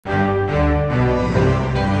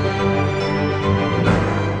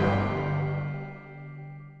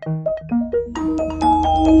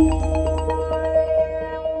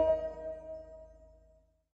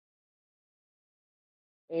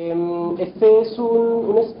Este es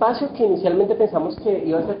un espacio que inicialmente pensamos que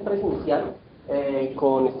iba a ser presencial,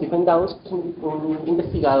 con Stephen Downes, que es un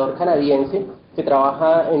investigador canadiense que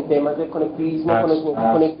trabaja en temas de conectivismo, conocimiento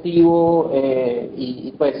conectivo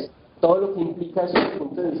y pues todo lo que implica desde el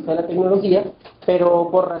punto de vista de la tecnología, pero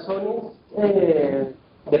por razones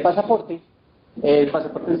de pasaporte, el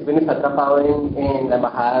pasaporte de Stephen está atrapado en la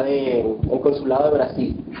embajada el consulado de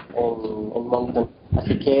Brasil, en Moncton,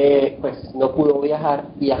 así que pues no pudo viajar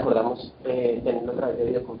y acordamos tenerlo a través de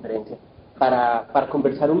videoconferencia para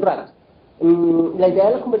conversar un rato. La idea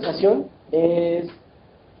de la conversación es,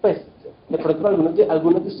 pues, de pronto algunos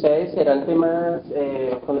de ustedes serán temas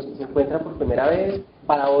con los que se encuentran por primera vez,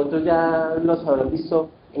 para otros ya los habrán visto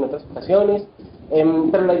en otras ocasiones,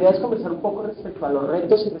 pero la idea es conversar un poco respecto a los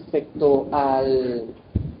retos y respecto a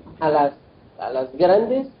las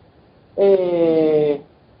grandes,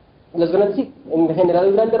 sí, en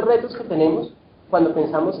general grandes retos que tenemos cuando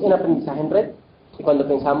pensamos en aprendizaje en red y cuando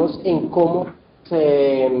pensamos en cómo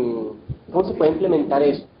se puede implementar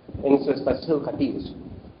eso en nuestros espacios educativos.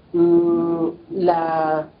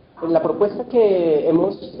 La propuesta que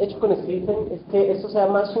hemos hecho con Stephen es que esto sea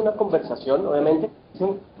más una conversación, obviamente.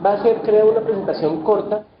 Va a ser, creo, una presentación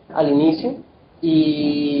corta al inicio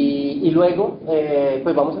y luego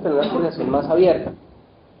pues vamos a tener una conversación más abierta.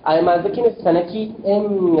 Además de quienes están aquí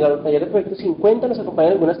en el taller de Proyecto 50, nos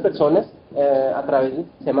acompañan algunas personas a través del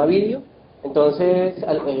sistema vídeo. Entonces,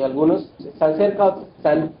 algunos están cerca, otros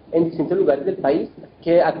están en distintos lugares del país,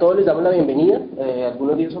 que a todos les damos la bienvenida.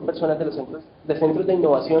 Algunos de ellos son personas de los centros de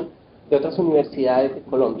innovación de otras universidades de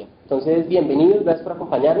Colombia. Entonces, bienvenidos, gracias por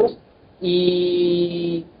acompañarnos.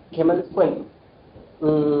 Y, ¿qué más les cuento?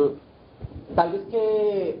 Tal vez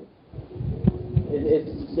que,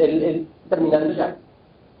 terminando ya,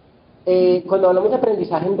 cuando hablamos de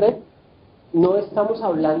aprendizaje en red, no estamos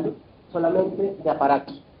hablando solamente de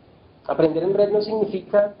aparatos. Aprender en red no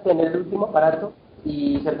significa tener el último aparato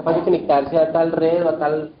y ser capaz de conectarse a tal red o a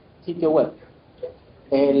tal sitio web.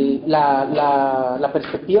 La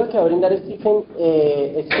perspectiva que va a brindar Stephen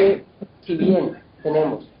es que, si bien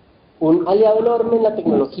tenemos un aliado enorme en la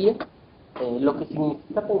tecnología, lo que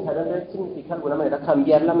significa pensar en red significa de alguna manera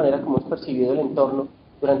cambiar la manera como hemos percibido el entorno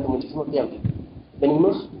durante muchísimo tiempo.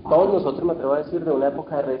 Venimos, todos nosotros, me atrevo a decir, de una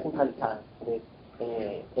época de redes centralizadas.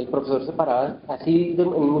 El profesor se paraba así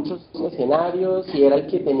en muchos escenarios y era el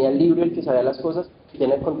que tenía el libro, el que sabía las cosas y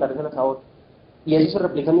tenía que contárselas a otros. Y eso se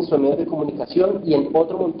replica en nuestros medios de comunicación y en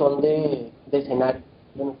otro montón de escenarios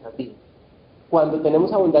de nuestras vidas. Cuando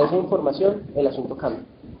tenemos abundancia de información, el asunto cambia.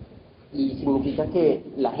 Y significa que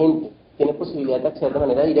la gente tiene posibilidad de acceder de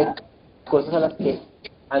manera directa a cosas a las que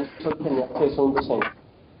antes solo tenía acceso un docente.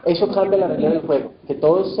 Eso cambia la regla del juego. Que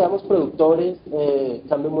todos seamos productores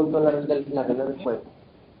cambia un montón la regla del juego.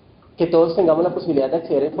 Que todos tengamos la posibilidad de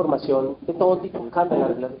acceder a información de todo tipo cambia la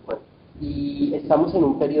regla del juego. Y estamos en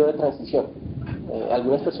un periodo de transición.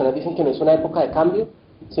 Algunas personas dicen que no es una época de cambio,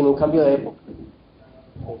 sino un cambio de época.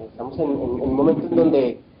 Estamos en un momento en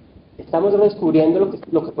donde estamos redescubriendo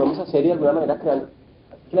lo que podemos hacer y de alguna manera creando.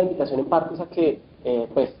 Así que la invitación en parte es a que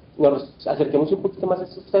pues, nos acerquemos un poquito más a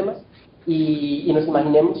estos temas y nos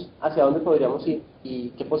imaginemos hacia dónde podríamos ir y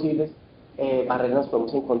qué posibles barreras nos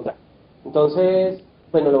podemos encontrar. Entonces,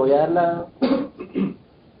 bueno, le voy a dar la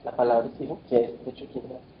palabra a Stephen, que es, de hecho, ¿quién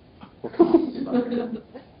era?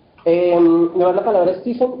 Le voy a dar la palabra a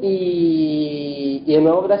Stephen y de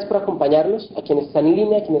nuevo gracias por acompañarnos, a quienes están en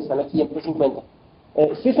línea, a quienes están aquí en P50.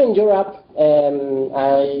 Stephen, you're up.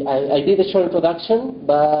 I did a short introduction,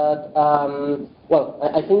 but well,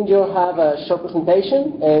 I think you have a short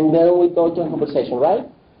presentation, and then we go to a conversation, right?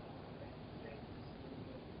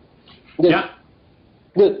 Good. Yeah.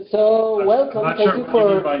 Good. So, welcome. Thank you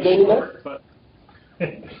for joining us.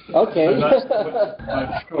 Okay.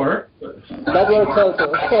 I'm sure. That works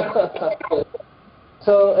also.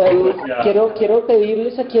 So, quiero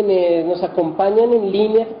pedirles a quienes nos acompañan en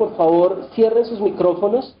línea que por favor cierren sus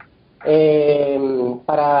micrófonos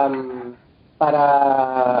para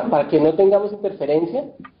que no tengamos interferencia.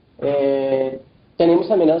 Tenemos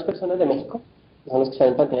también a 2 personas de México, que son los que están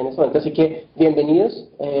en pantalla en este momento, así que bienvenidos.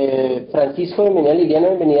 Francisco, bienvenida Liliana,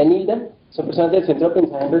 bienvenida Nilda, son personas del Centro de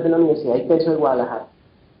Aprendizaje en Red de la Universidad IPESO de Guadalajara.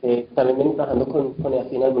 También vienen trabajando con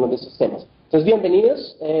EAFI en algunos de estos temas. Entonces,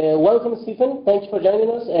 bienvenidos. Welcome, Stephen. Thanks for joining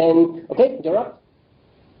us. And, okay, you're up.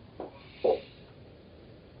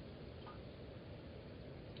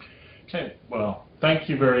 Okay, well, thank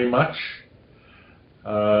you very much.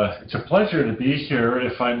 It's a pleasure to be here.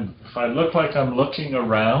 If I look like I'm looking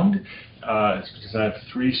around, it's because I have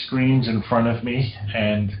 3 screens in front of me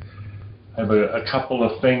and I have a couple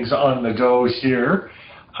of things on the go here.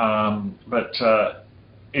 But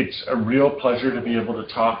It's a real pleasure to be able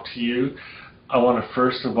to talk to you. I want to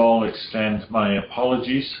first of all extend my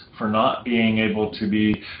apologies for not being able to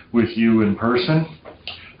be with you in person.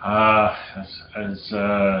 As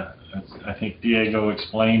I think Diego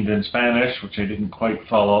explained in Spanish, which I didn't quite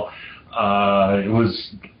follow, it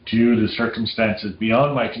was due to circumstances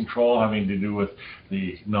beyond my control, having to do with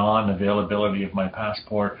the non-availability of my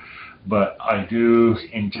passport. But I do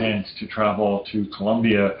intend to travel to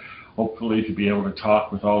Colombia, hopefully to be able to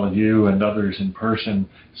talk with all of you and others in person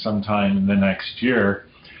sometime in the next year,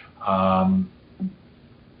 to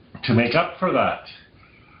make up for that.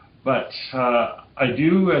 But I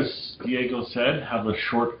do, as Diego said, have a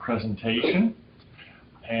short presentation,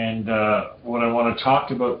 and what I want to talk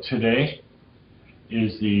about today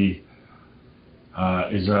is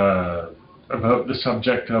about the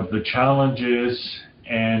subject of the challenges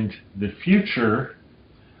and the future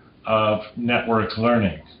of network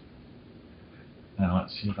learning. Now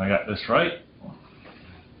let's see if I got this right.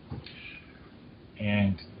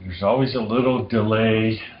 And there's always a little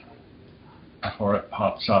delay before it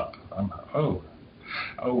pops up. Oh,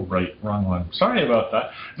 right, wrong one. Sorry about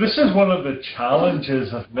that. This is one of the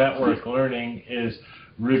challenges of network learning, is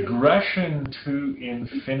regression to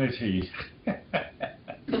infinity.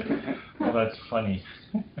 Well, that's funny.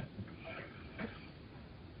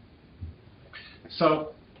 So,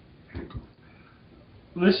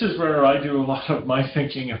 this is where I do a lot of my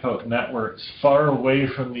thinking about networks, far away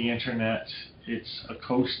from the internet. It's a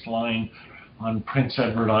coastline on Prince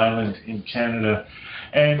Edward Island in Canada,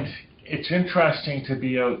 and it's interesting to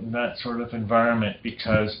be out in that sort of environment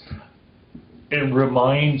because it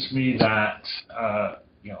reminds me that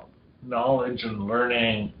knowledge and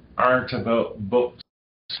learning aren't about books,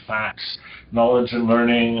 facts. Knowledge and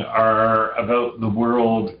learning are about the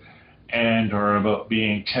world and are about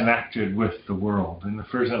being connected with the world. And if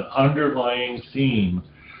there's an underlying theme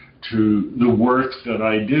to the work that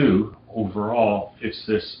I do overall, it's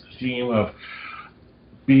this theme of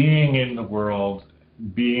being in the world,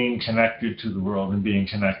 being connected to the world, and being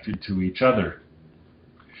connected to each other.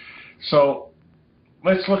 So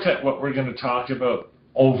let's look at what we're going to talk about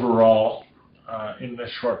overall in this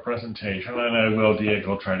short presentation, and I will,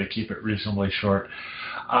 Diego, try to keep it reasonably short.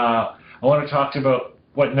 I want to talk about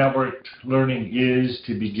what networked learning is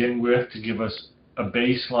to begin with, to give us a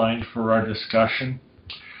baseline for our discussion.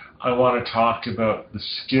 I want to talk about the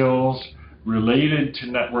skills related to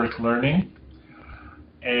network learning,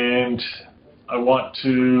 and I want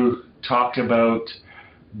to talk about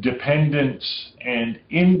dependence and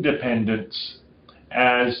independence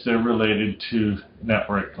as they're related to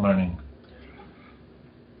network learning.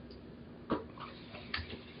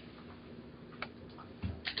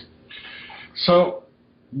 So,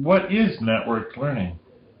 what is network learning?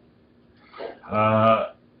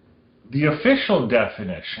 The official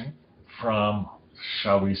definition from,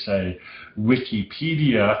 shall we say,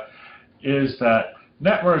 Wikipedia is that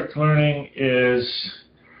network learning is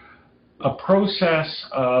a process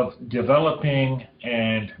of developing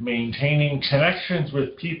and maintaining connections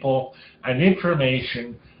with people and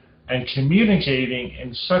information and communicating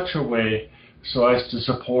in such a way so as to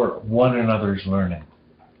support one another's learning.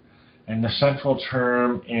 And the central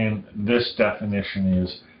term in this definition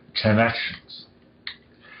is connections.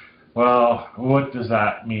 Well, what does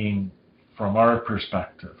that mean from our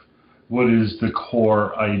perspective? What is the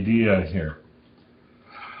core idea here?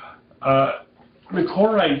 The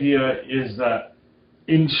core idea is that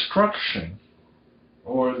instruction,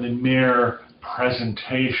 or the mere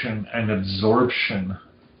presentation and absorption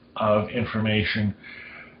of information,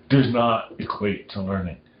 does not equate to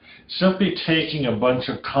learning. Simply taking a bunch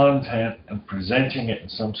of content and presenting it in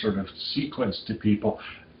some sort of sequence to people,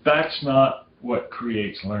 that's not what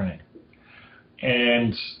creates learning.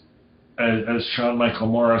 And as Sean Michael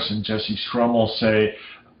Morris and Jesse Strummel say,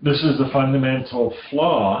 this is the fundamental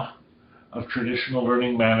flaw of traditional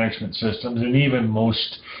learning management systems and even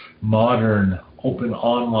most modern open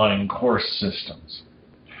online course systems.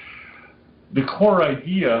 The core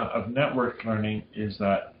idea of network learning is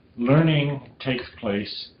that learning takes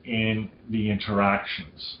place in the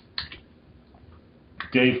interactions.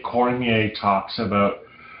 Dave Cormier talks about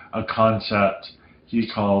a concept he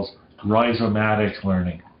calls rhizomatic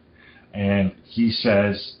learning. And he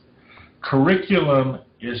says, curriculum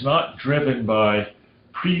is not driven by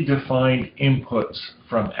predefined inputs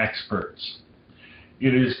from experts.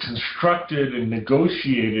 It is constructed and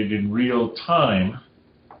negotiated in real time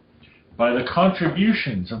by the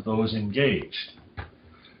contributions of those engaged.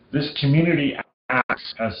 This community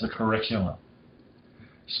acts as the curriculum,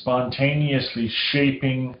 spontaneously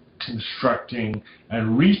shaping, constructing,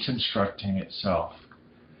 and reconstructing itself.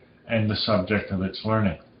 and the subject of its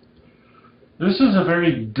learning. This is a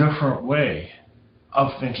very different way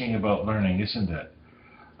of thinking about learning, isn't it?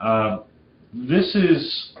 This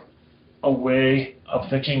is a way of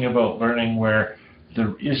thinking about learning where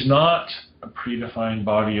there is not a predefined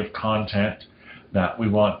body of content that we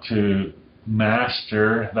want to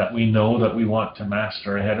master, that we know that we want to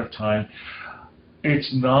master ahead of time.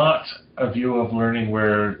 It's not a view of learning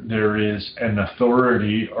where there is an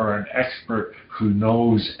authority or an expert who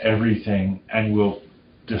knows everything and will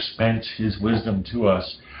dispense his wisdom to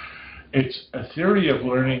us. It's a theory of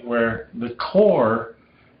learning where the core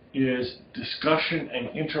is discussion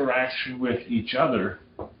and interaction with each other,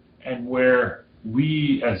 and where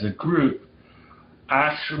we as a group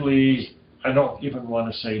actually, I don't even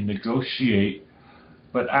want to say negotiate,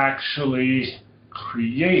 but actually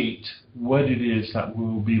create what it is that we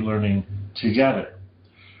will be learning together.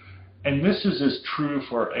 And this is as true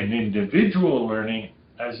for an individual learning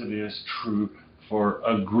as it is true for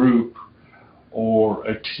a group or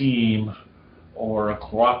a team or a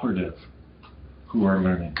cooperative who are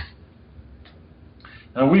learning.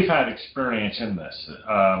 Now, we've had experience in this,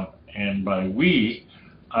 and by we,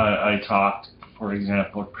 I talked, for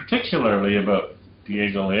example, particularly about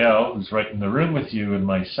Diego Leal, who's right in the room with you, and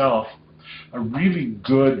myself. A really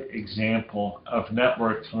good example of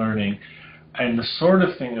networked learning, and the sort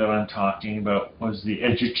of thing that I'm talking about was the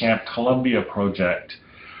EduCamp Columbia project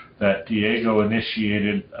that Diego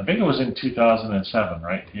initiated. I think it was in 2007,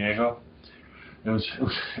 right, Diego? It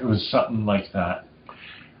was something like that.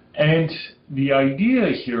 And the idea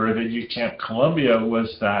here at EduCamp Columbia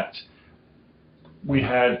was that we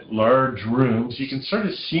had large rooms. You can sort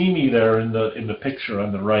of see me there in the picture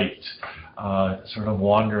on the right, sort of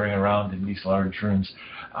wandering around in these large rooms,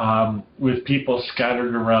 with people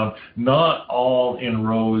scattered around, not all in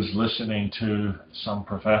rows listening to some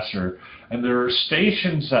professor. And there are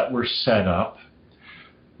stations that were set up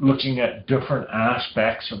looking at different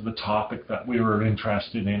aspects of the topic that we were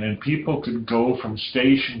interested in, and people could go from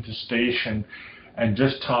station to station and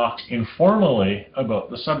just talk informally about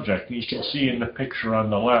the subject. And you can see in the picture on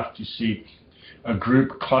the left, you see a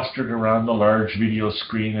group clustered around the large video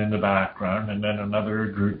screen in the background, and then another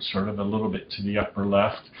group sort of a little bit to the upper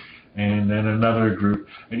left, and then another group.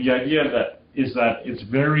 And the idea is that it's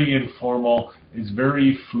very informal, it's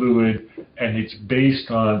very fluid, and it's based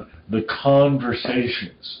on the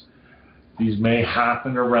conversations. These may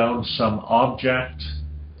happen around some object,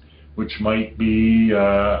 which might be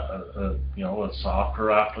a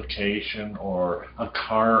software application or a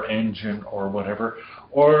car engine or whatever,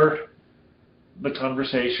 or the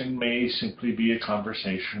conversation may simply be a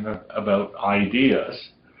conversation about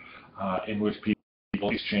ideas in which people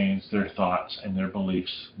exchange their thoughts and their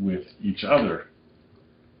beliefs with each other.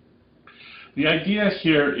 The idea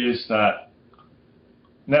here is that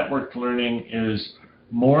networked learning is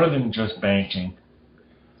more than just banking.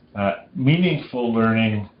 Meaningful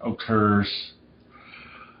learning occurs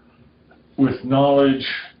with knowledge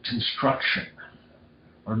construction,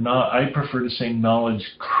 or not, I prefer to say knowledge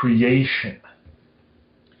creation,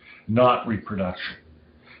 not reproduction,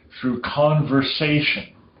 through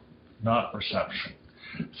conversation, not reception,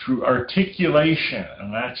 through articulation,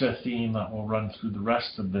 and that's a theme that will run through the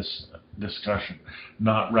rest of this discussion,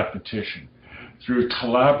 not repetition, through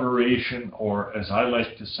collaboration, or as I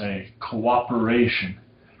like to say, cooperation,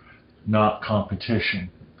 not competition,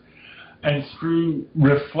 and through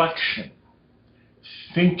reflection,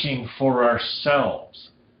 thinking for ourselves,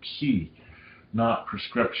 key, not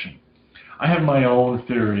prescription. I have my own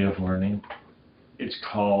theory of learning. It's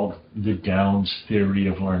called the Downs theory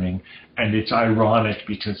of learning, and it's ironic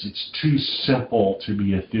because it's too simple to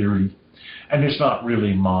be a theory, and it's not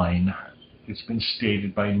really mine. It's been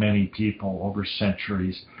stated by many people over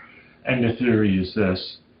centuries, and the theory is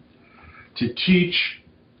this: to teach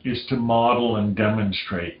is to model and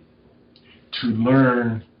demonstrate. To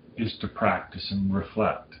learn is to practice and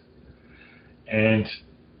reflect. And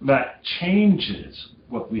that changes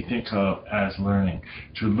what we think of as learning.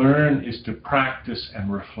 To learn is to practice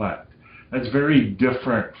and reflect. That's very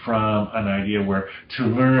different from an idea where to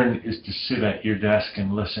learn is to sit at your desk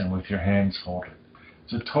and listen with your hands folded.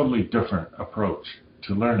 It's a totally different approach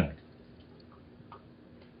to learning.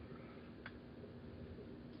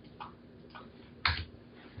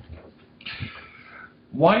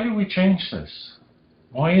 Why do we change this?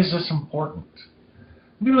 Why is this important?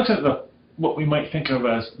 We look at what we might think of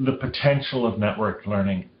as the potential of networked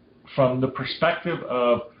learning from the perspective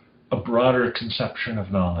of a broader conception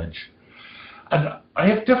of knowledge. And I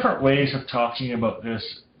have different ways of talking about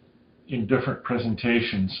this in different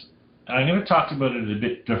presentations, I'm going to talk about it a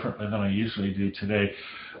bit differently than I usually do today,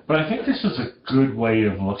 but I think this is a good way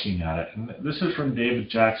of looking at it. And this is from David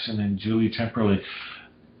Jackson and Julie Temperley.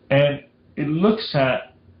 And it looks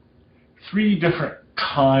at 3 different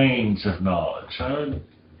kinds of knowledge.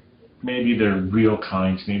 Maybe they're real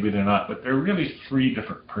kinds, maybe they're not, but they're really 3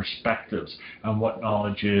 different perspectives on what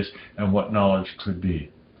knowledge is and what knowledge could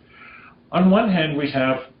be. On one hand, we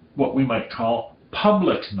have what we might call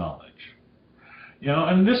public knowledge.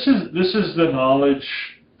 And this is the knowledge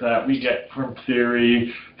that we get from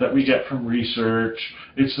theory, that we get from research.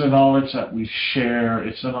 It's the knowledge that we share.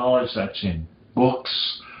 It's the knowledge that's in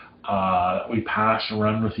books that we pass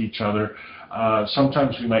around with each other.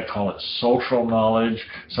 Sometimes we might call it social knowledge.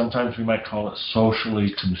 Sometimes we might call it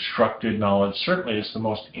socially constructed knowledge. Certainly it's the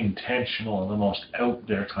most intentional and the most out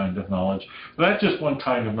there kind of knowledge. But that's just one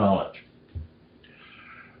kind of knowledge.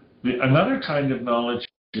 Another kind of knowledge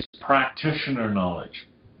is practitioner knowledge.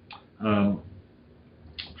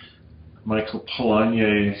 Michael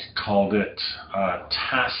Polanyi called it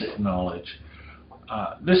tacit knowledge.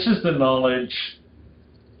 This is the knowledge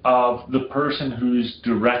of the person who's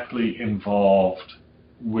directly involved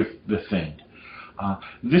with the thing.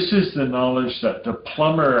 This is the knowledge that the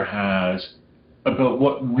plumber has about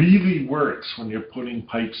what really works when you're putting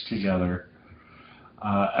pipes together,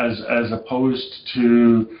 as opposed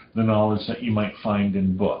to the knowledge that you might find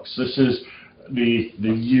in books. This is the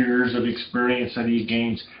years of experience that he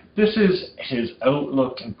gains. This is his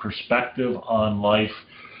outlook and perspective on life.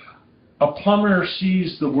 A plumber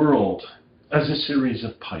sees the world as a series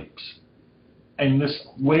of pipes. And this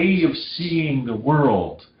way of seeing the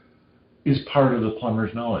world is part of the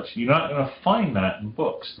plumber's knowledge. You're not going to find that in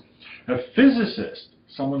books. A physicist,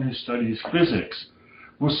 someone who studies physics,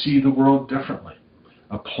 will see the world differently.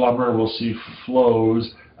 A plumber will see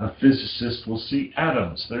flows. A physicist will see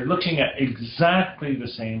atoms. They're looking at exactly the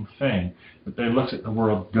same thing, but they look at the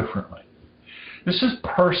world differently. This is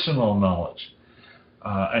personal knowledge.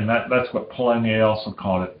 And that's what Polanyi also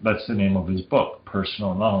called it. That's the name of his book,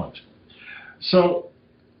 Personal Knowledge. So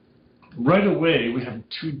right away, we have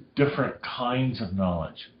 2 different kinds of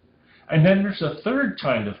knowledge. And then there's a third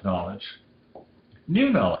kind of knowledge, new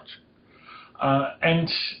knowledge.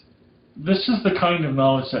 And this is the kind of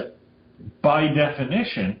knowledge that, by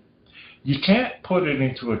definition, you can't put it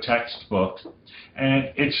into a textbook,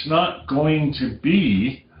 and it's not going to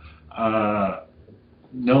be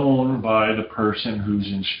known by the person who's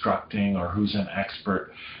instructing or who's an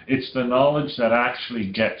expert. It's the knowledge that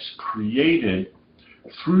actually gets created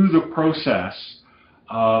through the process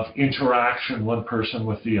of interaction, one person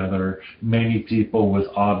with the other, many people with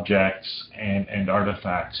objects and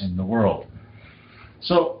artifacts in the world.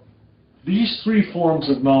 So these 3 forms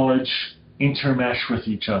of knowledge intermesh with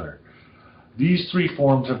each other. These 3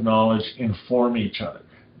 forms of knowledge inform each other.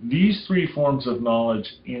 These 3 forms of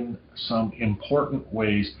knowledge, in some important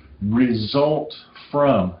ways, result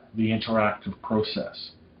from the interactive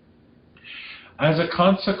process. As a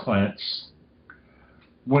consequence,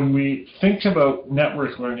 when we think about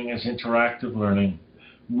network learning as interactive learning,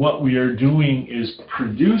 what we are doing is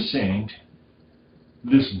producing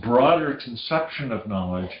this broader conception of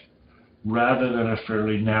knowledge rather than a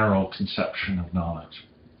fairly narrow conception of knowledge.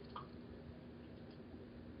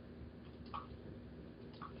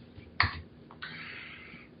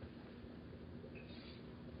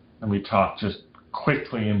 And we talked just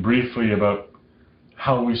quickly and briefly about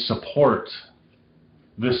how we support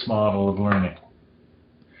this model of learning.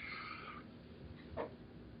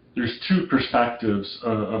 There's 2 perspectives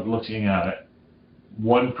of looking at it.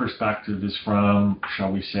 One perspective is from,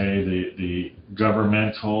 shall we say, the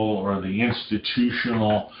governmental or the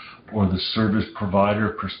institutional or the service provider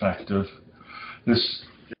perspective. This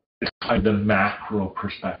is kind of the macro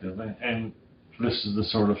perspective. And this is the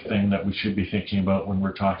sort of thing that we should be thinking about when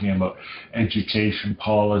we're talking about education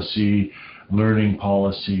policy, learning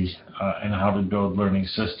policy, and how to build learning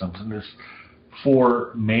systems. And there's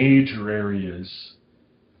 4 major areas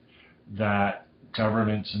that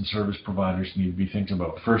governments and service providers need to be thinking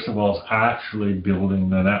about. First of all, is actually building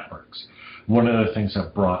the networks. One of the things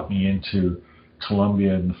that brought me into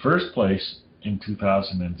Columbia in the first place in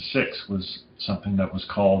 2006 was something that was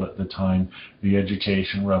called at the time the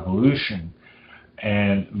Education Revolution.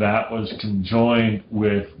 And that was conjoined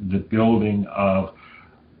with the building of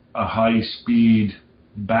a high-speed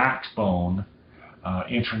backbone,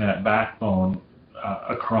 internet backbone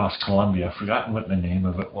across Columbia. I've forgotten what the name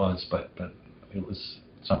of it was, but it was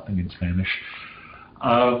something in Spanish.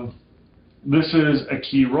 This is a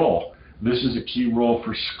key role. This is a key role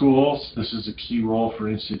for schools. This is a key role for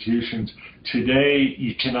institutions. Today,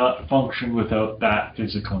 you cannot function without that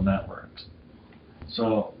physical network.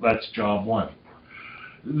 So that's job one.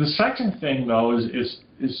 The second thing, though, is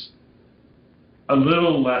a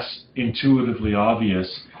little less intuitively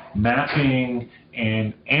obvious: mapping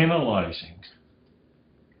and analyzing.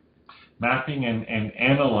 Mapping and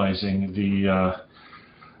analyzing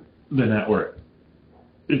the network.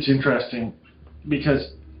 It's interesting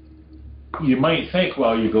because you might think,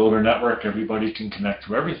 well, you build a network, everybody can connect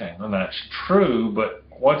to everything, and that's true, but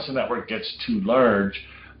once the network gets too large,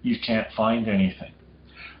 you can't find anything.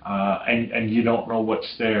 And you don't know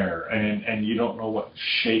what's there, and you don't know what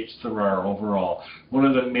shapes there are overall. One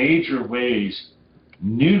of the major ways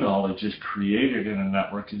new knowledge is created in a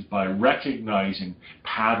network is by recognizing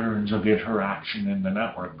patterns of interaction in the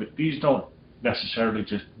network, but these don't necessarily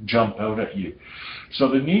just jump out at you. So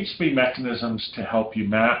there needs to be mechanisms to help you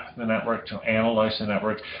map the network, to analyze the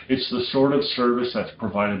network. It's the sort of service that's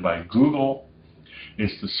provided by Google.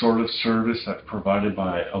 It's the sort of service that's provided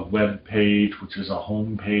by a web page, which is a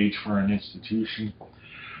home page for an institution.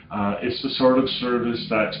 It's the sort of service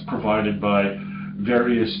that's provided by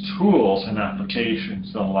various tools and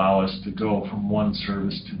applications that allow us to go from one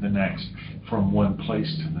service to the next, from one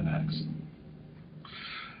place to the next.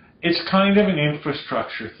 It's kind of an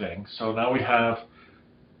infrastructure thing. So now we have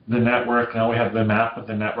the network, now we have the map of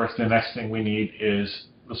the network. The next thing we need is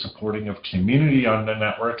the supporting of community on the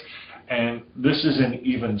network. And this is an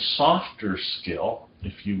even softer skill,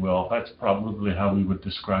 if you will. That's probably how we would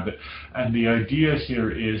describe it. And the idea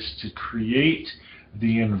here is to create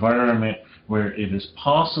the environment where it is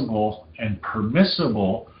possible and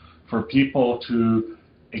permissible for people to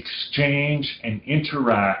exchange and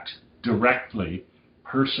interact directly,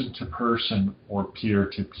 person to person or peer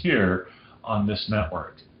to peer, on this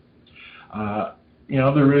network.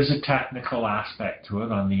 There is a technical aspect to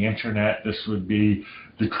it. On the internet, this would be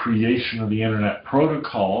the creation of the internet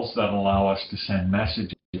protocols that allow us to send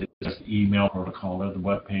messages, the email protocol or the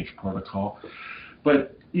web page protocol.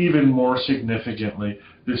 But even more significantly,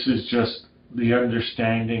 this is just the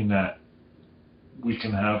understanding that we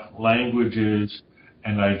can have languages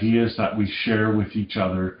and ideas that we share with each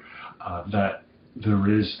other, that there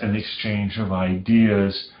is an exchange of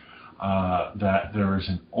ideas, that there is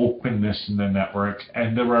an openness in the network,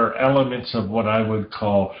 and there are elements of what I would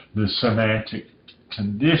call the semantic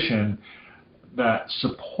condition that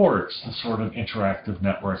supports the sort of interactive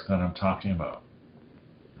network that I'm talking about.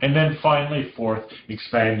 And then finally, fourth,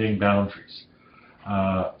 expanding boundaries.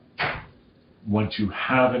 Once you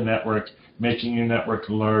have a network, making your network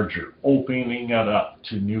larger, opening it up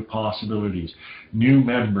to new possibilities, new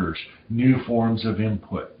members, new forms of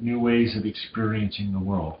input, new ways of experiencing the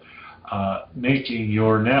world, making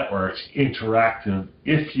your network interactive,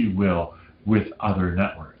 if you will, with other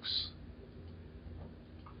networks.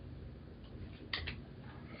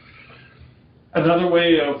 Another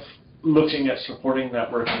way of looking at supporting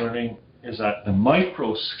network learning is at the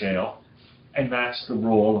micro scale, and that's the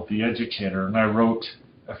role of the educator. And I wrote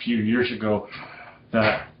a few years ago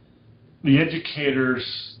that the educator's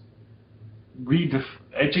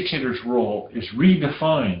role is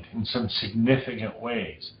redefined in some significant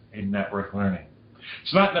ways in network learning.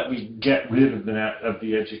 It's not that we get rid of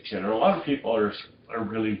the educator. A lot of people are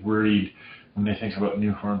really worried when they think about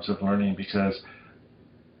new forms of learning, because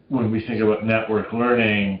when we think about network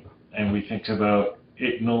learning and we think about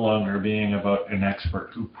it no longer being about an expert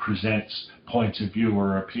who presents points of view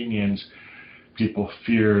or opinions, people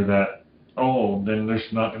fear that, oh, then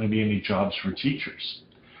there's not going to be any jobs for teachers,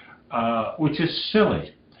 which is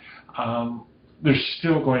silly. There's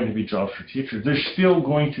still going to be jobs for teachers. There's still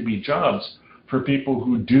going to be jobs for people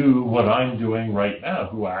who do what I'm doing right now,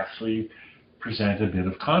 who actually present a bit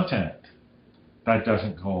of content. That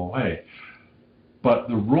doesn't go away. But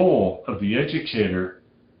the role of the educator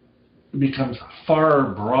becomes far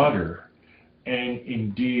broader, and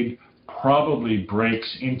indeed probably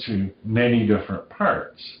breaks into many different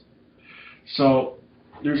parts. So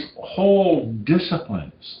there's whole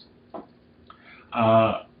disciplines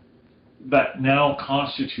that now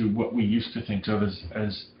constitute what we used to think of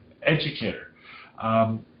as educator.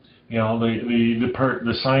 The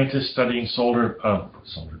scientist studying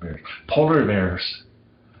polar bears,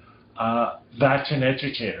 that's an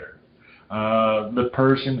educator. The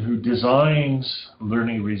person who designs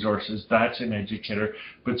learning resources, that's an educator,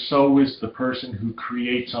 but so is the person who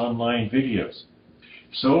creates online videos.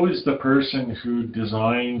 So is the person who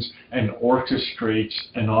designs and orchestrates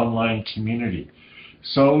an online community.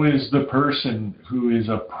 So is the person who is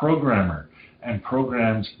a programmer and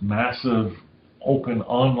programs massive open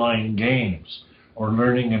online games or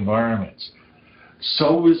learning environments.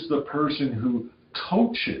 So is the person who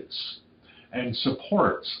coaches and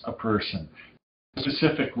supports a person. A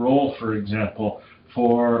specific role, for example,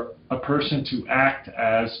 for a person to act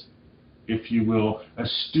as, if you will, a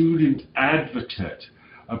student advocate,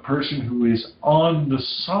 a person who is on the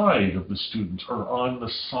side of the student or on the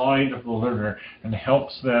side of the learner and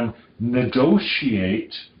helps them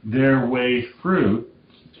negotiate their way through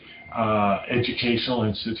educational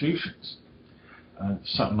institutions.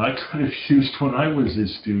 Something I could have used when I was a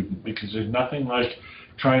student, because there's nothing like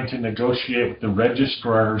trying to negotiate with the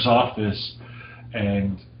registrar's office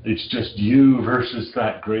and it's just you versus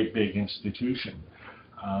that great big institution.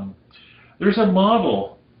 There's a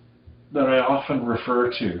model that I often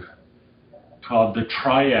refer to called the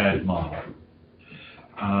triad model,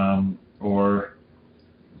 or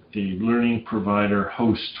the learning provider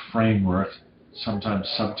host framework, sometimes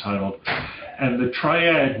subtitled. And the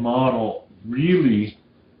triad model really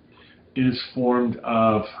is formed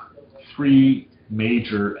of three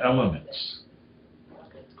major elements.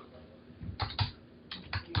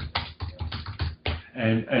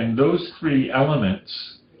 And those three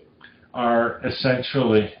elements are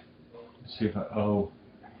essentially, let's see if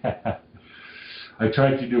I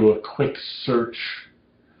tried to do a quick search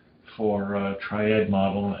for triad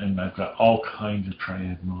model, and I've got all kinds of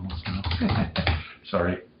triad models now.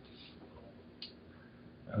 Sorry.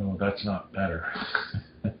 Oh, that's not better.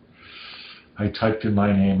 I typed in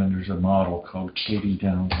my name and there's a model called Katie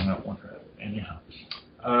Downs. I don't want her. Anyhow.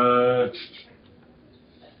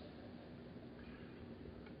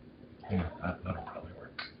 Yeah, that'll probably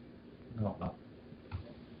work. No.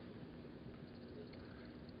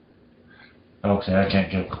 Okay, I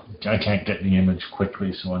can't get the image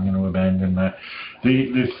quickly, so I'm going to abandon that.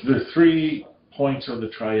 The 3 points of the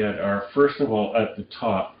triad are, first of all, at the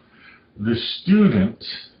top, the student,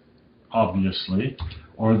 obviously,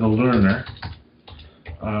 or the learner.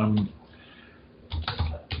 I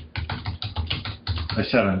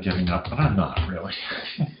said I'm giving up, but I'm not really.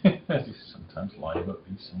 I sometimes lie about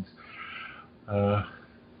these things.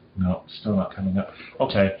 No, still not coming up.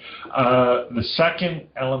 Okay. The second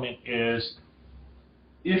element is,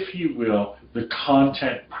 if you will, the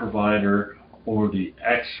content provider or the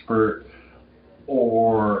expert,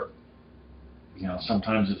 or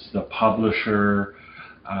sometimes it's the publisher.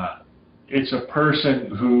 It's a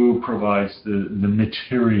person who provides the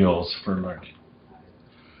materials for learning.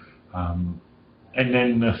 And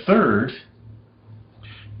then the third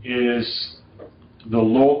is the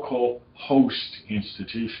local host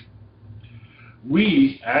institution.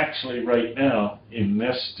 We actually right now in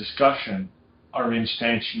this discussion are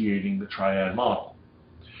instantiating the triad model.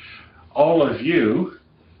 All of you,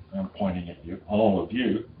 I'm pointing at you, all of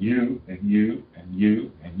you, you and you and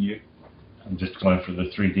you and you, I'm just going for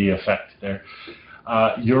the 3D effect there,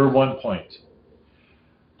 you're 1 point.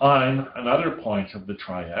 I'm another point of the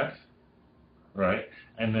triad, right?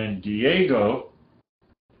 And then Diego,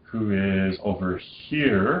 who is over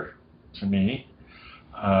here to me,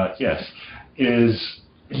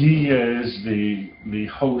 he is the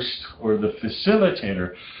host or the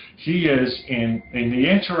facilitator. He is in the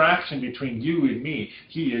interaction between you and me,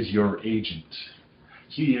 he is your agent.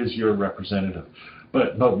 He is your representative.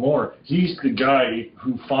 But more, he's the guy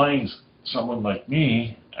who finds someone like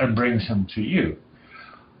me and brings him to you.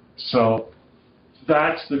 So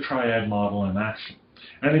that's the triad model in action.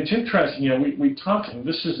 And it's interesting, we talk, and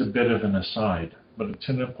this is a bit of an aside, but it's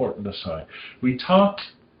an important aside.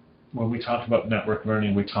 When we talk about network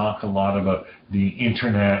learning, we talk a lot about the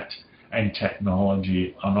internet and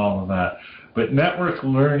technology and all of that. But network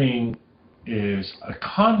learning is a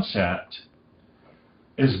concept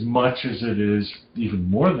as much as it is, even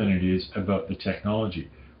more than it is, about the technology.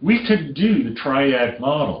 We could do the triad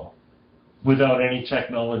model without any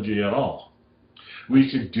technology at all.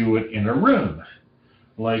 We could do it in a room,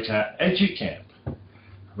 like at EduCamp,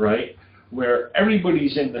 right? Where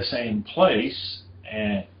everybody's in the same place,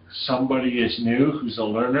 and somebody is new who's a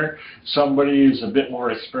learner, somebody who's a bit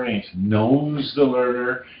more experienced knows the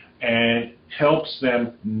learner and helps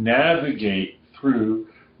them navigate through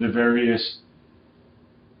the various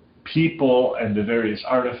people and the various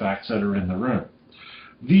artifacts that are in the room.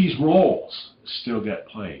 These roles still get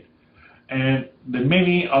played. And the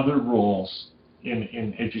many other roles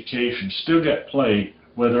in education still get played,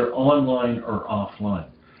 whether online or offline.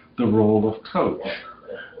 The role of coach,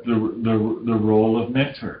 the role of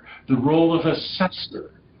mentor, the role of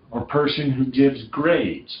assessor or person who gives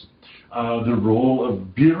grades, the role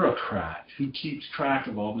of bureaucrat who keeps track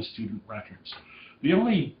of all the student records. The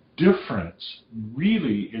only difference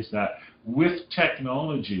really is that with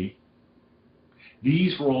technology,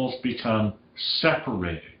 these roles become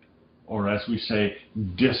separated, or as we say,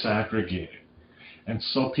 disaggregated. And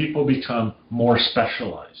so people become more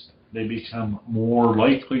specialized. they become more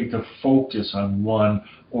likely to focus on one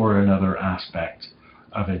or another aspect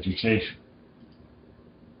of education.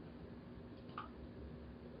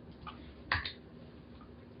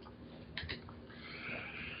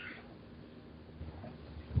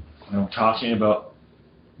 I'm talking about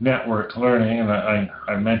network learning, and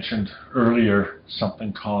I mentioned earlier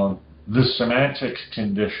something called the semantic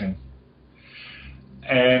condition.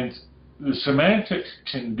 And the semantic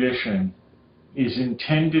condition is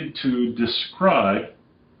intended to describe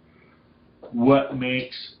what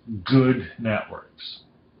makes good networks.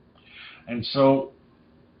 And so,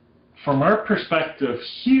 from our perspective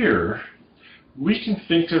here, we can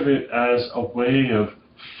think of it as a way of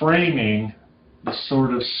framing the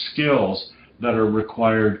sort of skills that are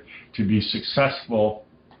required to be successful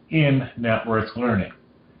in network learning.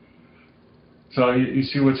 So you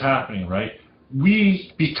see what's happening, right?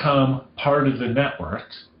 We become part of the network.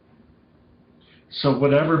 So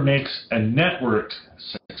whatever makes a network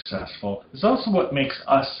successful is also what makes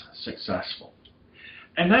us successful.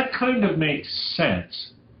 And that kind of makes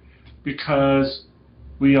sense because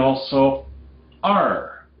we also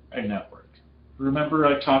are a network. Remember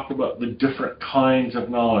I talked about the different kinds of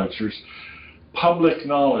knowledge. There's public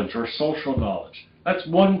knowledge or social knowledge. That's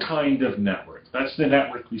one kind of network. That's the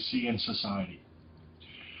network we see in society.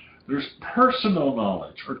 There's personal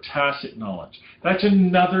knowledge or tacit knowledge. That's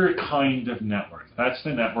another kind of network. That's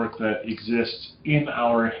the network that exists in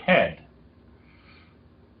our head,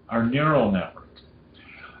 our neural network.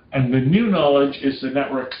 And the new knowledge is the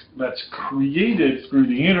network that's created through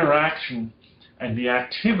the interaction and the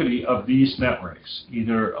activity of these networks,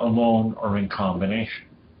 either alone or in combination.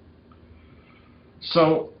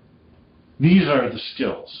 So these are the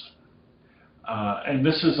skills. And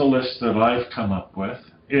this is a list that I've come up with.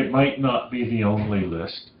 It might not be the only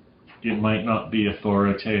list. It might not be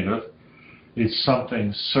authoritative. It's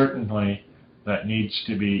something certainly that needs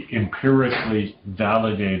to be empirically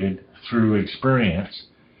validated through experience,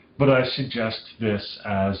 but I suggest this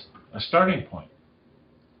as a starting point.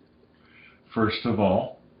 First of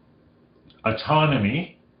all,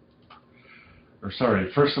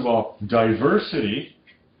 diversity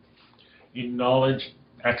in knowledge,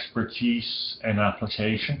 expertise, and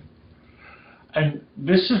application. And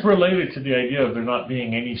this is related to the idea of there not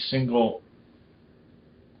being any single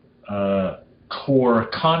core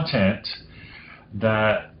content,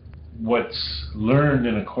 that what's learned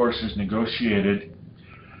in a course is negotiated.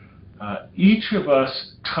 Each of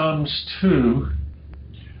us comes to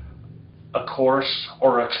a course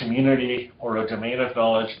or a community or a domain of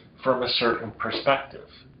knowledge from a certain perspective.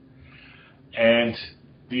 And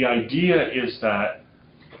the idea is that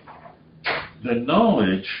the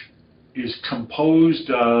knowledge is composed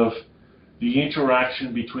of the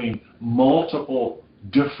interaction between multiple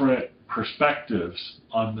different perspectives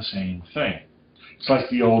on the same thing. It's like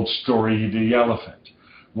the old story of the elephant.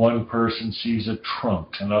 One person sees a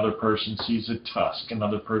trunk, another person sees a tusk,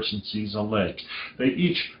 another person sees a leg. They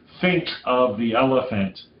each think of the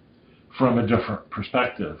elephant from a different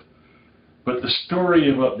perspective. But the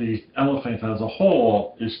story about the elephant as a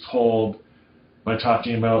whole is told by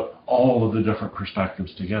talking about all of the different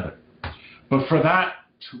perspectives together. But for that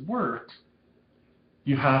to work,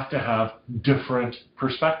 you have to have different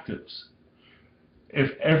perspectives.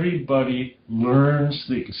 If everybody learns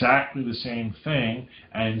exactly the same thing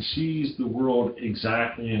and sees the world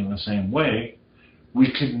exactly in the same way,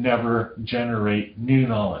 we can never generate new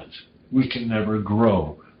knowledge. We can never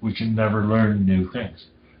grow. We can never learn new things.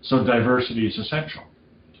 So diversity is essential.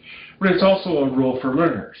 But it's also a role for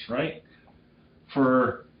learners, right?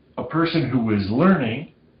 For a person who is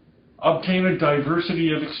learning, obtain a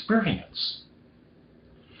diversity of experience.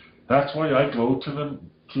 That's why I go to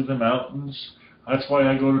the mountains. That's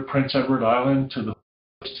why I go to Prince Edward Island, to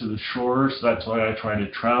the shores. That's why I try to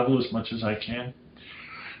travel as much as I can.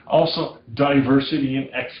 Also, diversity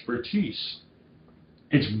in expertise.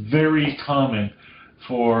 It's very common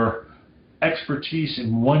for expertise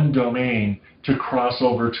in one domain to cross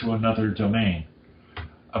over to another domain.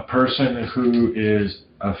 A person who is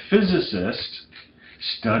a physicist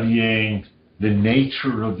studying the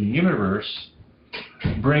nature of the universe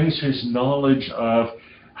brings his knowledge of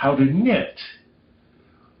how to knit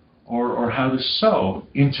or how to sew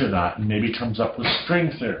into that, and maybe comes up with string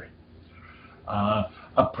theory.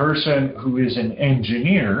 A person who is an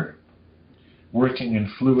engineer working in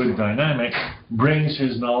fluid dynamics brings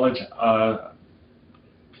his knowledge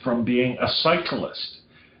from being a cyclist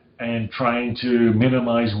and trying to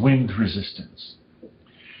minimize wind resistance.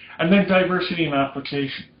 And then diversity in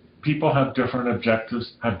application. People have different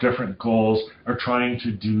objectives, have different goals, are trying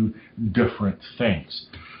to do different things.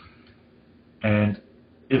 And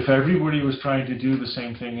if everybody was trying to do the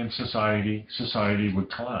same thing in society, society would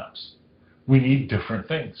collapse. We need different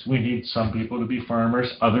things. We need some people to be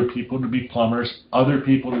farmers, other people to be plumbers, other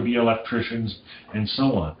people to be electricians, and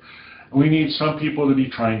so on. We need some people to be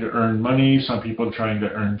trying to earn money, some people trying to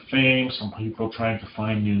earn fame, some people trying to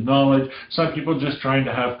find new knowledge, some people just trying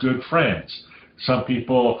to have good friends, some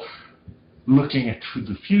people looking to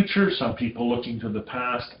the future, some people looking to the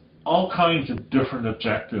past. All kinds of different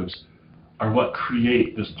objectives are what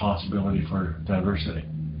create this possibility for diversity.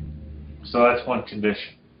 So that's one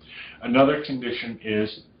condition. Another condition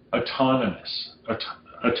is autonomy.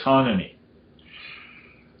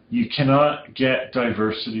 You cannot get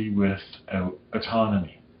diversity without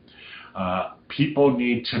autonomy. People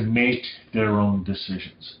need to make their own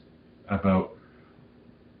decisions about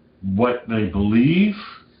what they believe,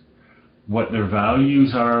 what their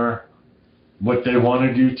values are, what they want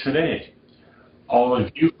to do today. All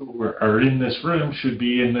of you who are in this room should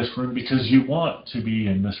be in this room because you want to be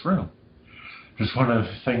in this room. Because one of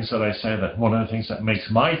the things that I say, that one of the things that makes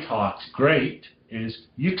my talks great is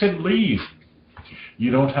you can leave.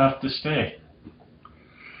 You don't have to stay.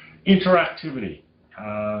 Interactivity.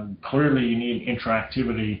 Clearly you need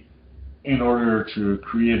interactivity in order to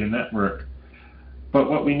create a network. But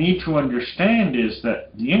what we need to understand is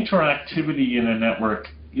that the interactivity in a network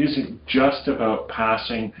isn't just about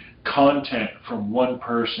passing content from one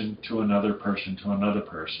person to another person to another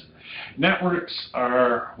person. Networks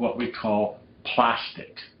are what we call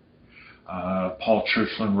plastic. Paul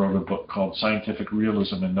Churchland wrote a book called Scientific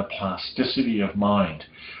Realism and the Plasticity of Mind.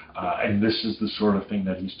 And this is the sort of thing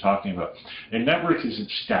that he's talking about. A network isn't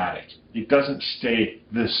static. It doesn't stay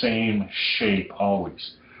the same shape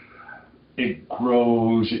always. It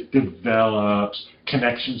grows, it develops,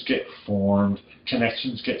 connections get formed,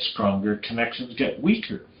 connections get stronger, connections get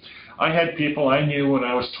weaker. I had people I knew when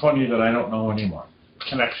I was 20 that I don't know anymore.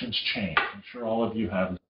 Connections change. I'm sure all of you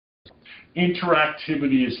have.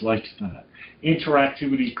 Interactivity is like that.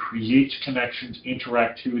 Interactivity creates connections.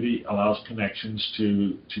 Interactivity allows connections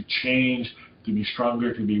to change, to be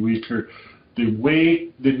stronger, to be weaker. The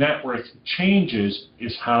way the network changes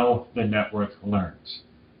is how the network learns.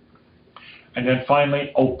 And then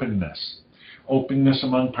finally, openness. Openness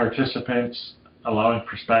among participants, allowing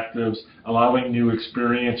perspectives, allowing new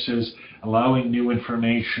experiences, allowing new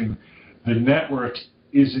information. The network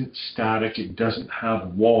isn't static. It doesn't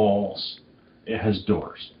have walls. It has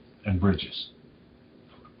doors and bridges.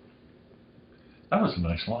 That was a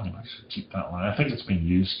nice line. I should keep that line. I think it's been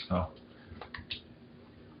used, though.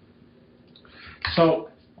 So,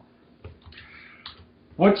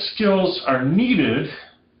 what skills are needed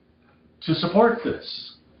to support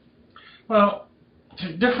this? Well,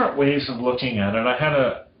 different ways of looking at it. I had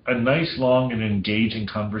a nice, long, and engaging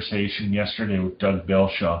conversation yesterday with Doug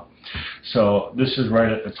Belshaw. So this is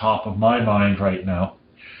right at the top of my mind right now.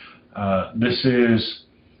 This is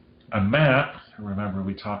a map. Remember,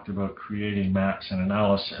 we talked about creating maps and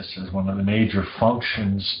analysis as one of the major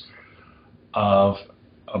functions of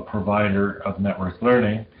a provider of network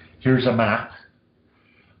learning. Here's a map.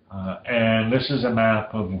 And this is a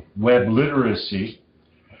map of web literacy.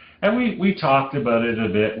 And we talked about it a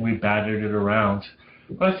bit, and we batted it around.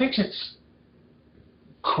 But I think it's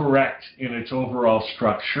correct in its overall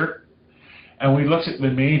structure. And we looked at the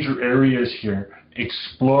major areas here,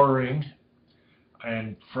 exploring,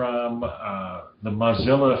 and from the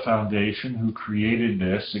Mozilla Foundation, who created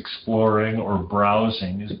this, exploring or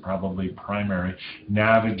browsing is probably primary,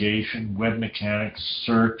 navigation, web mechanics,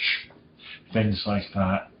 search, things like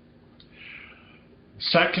that.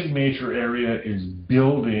 Second major area is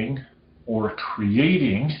building or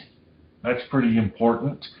creating. That's pretty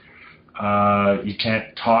important. You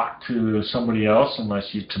can't talk to somebody else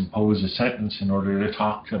unless you compose a sentence in order to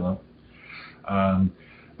talk to them.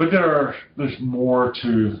 But there's more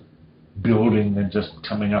to building than just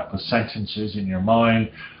coming up with sentences in your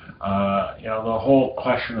mind. The whole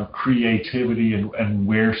question of creativity and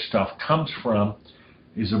where stuff comes from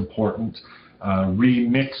is important.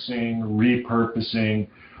 Remixing, repurposing,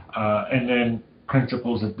 and then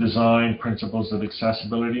principles of design, principles of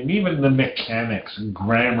accessibility, and even the mechanics,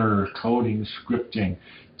 grammar, coding, scripting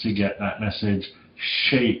to get that message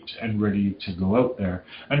shaped and ready to go out there.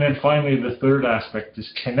 And then finally, the third aspect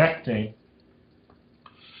is connecting.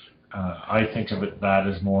 I think of that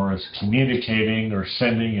as more as communicating or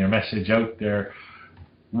sending your message out there.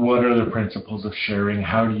 What are the principles of sharing?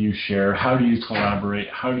 How do you share? How do you collaborate?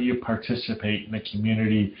 How do you participate in the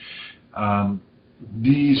community?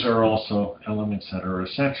 These are also elements that are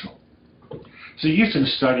essential. So you can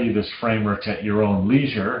study this framework at your own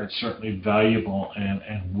leisure. It's certainly valuable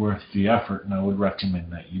and worth the effort, and I would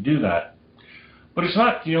recommend that you do that. But it's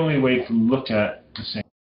not the only way to look at the same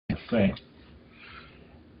thing.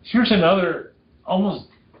 Here's another almost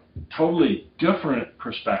totally different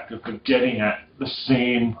perspective of getting at the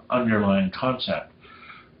same underlying concept.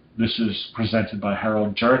 This is presented by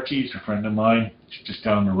Harold Jarkey. He's a friend of mine. He's just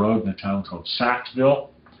down the road in a town called Sackville.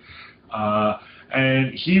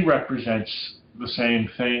 And he represents the same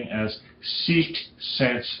thing as seek,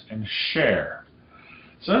 sense, and share.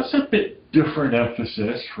 So that's a bit different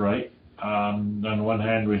emphasis, right? On the one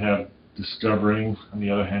hand, we have discovering. On the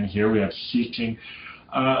other hand, here we have seeking.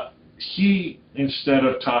 He, instead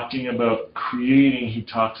of talking about creating, he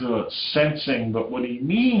talks about sensing, but what he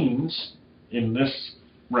means in this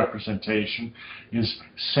representation is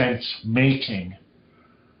sense-making.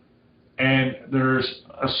 And there's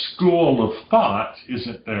a school of thought,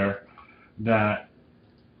 isn't there, that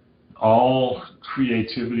all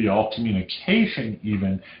creativity, all communication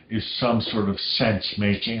even, is some sort of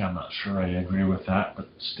sense-making. I'm not sure I agree with that, but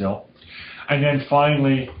still. And then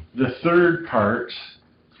finally, the third part,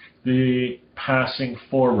 the passing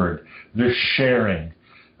forward, the sharing,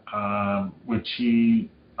 which he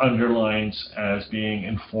underlines as being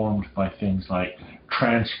informed by things like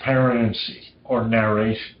transparency or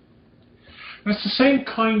narration. And it's the same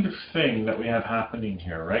kind of thing that we have happening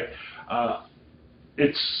here, right?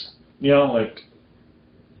 It's, like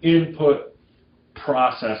input,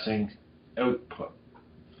 processing, output.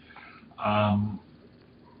 And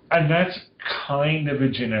that's kind of a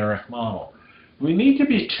generic model. We need to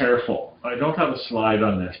be careful. I don't have a slide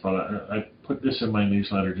on this, but I put this in my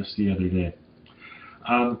newsletter just the other day.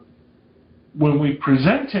 When we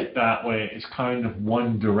present it that way, it's kind of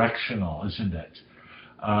one-directional, isn't it?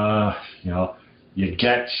 You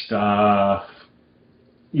get stuff,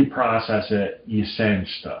 you process it, you send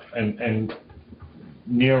stuff. And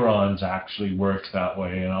neurons actually work that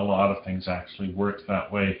way, and a lot of things actually work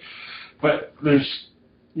that way. But there's,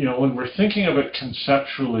 when we're thinking of it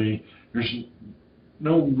conceptually, there's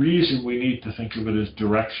no reason we need to think of it as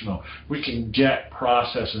directional. We can get,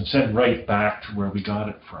 process, and send right back to where we got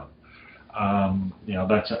it from.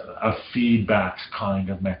 That's a feedback kind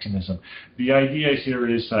of mechanism. The idea here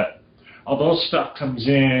is that although stuff comes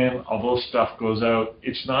in, although stuff goes out,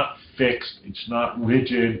 it's not fixed, it's not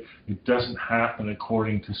rigid, it doesn't happen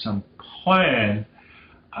according to some plan.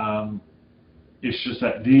 It's just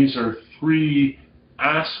that these are three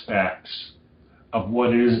aspects of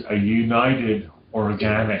what is a united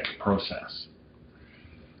organic process.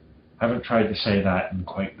 I haven't tried to say that in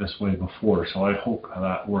quite this way before, so I hope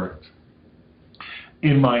that worked.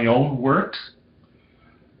 In my own work,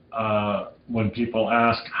 when people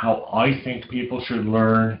ask how I think people should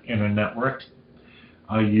learn in a network,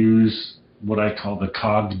 I use what I call the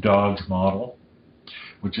cog-dog model,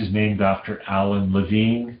 which is named after Alan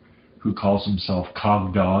Levine, who calls himself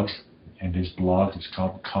Cog-Dog, and his blog is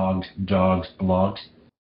called Cog-Dog's Blog,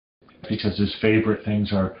 because his favorite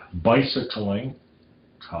things are bicycling,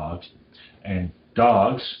 cog, and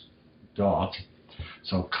dogs, dog.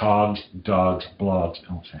 So Cog-Dog's Blog.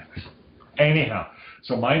 Okay. Anyhow,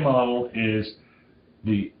 so my model is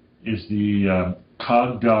the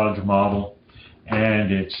Cog-Dog model,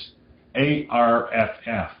 and it's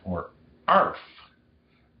ARFF, or ARF,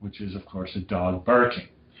 which is of course a dog barking.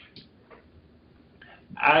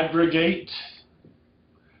 Aggregate,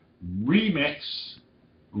 remix,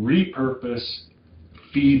 repurpose,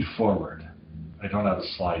 feed forward. I don't have a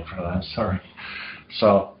slide for that, sorry.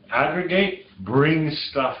 So aggregate brings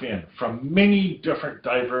stuff in from many different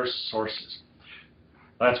diverse sources.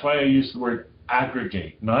 That's why I use the word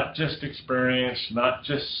aggregate, not just experience, not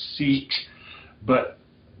just seek, but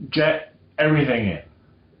get everything in,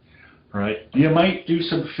 right? You might do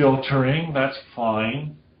some filtering, that's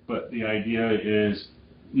fine, but the idea is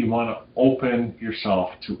you want to open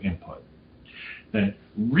yourself to input. Then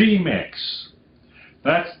remix,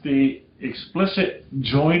 that's the explicit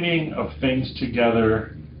joining of things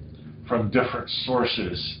together from different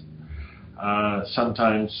sources.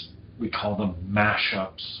 Sometimes we call them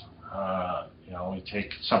mashups. We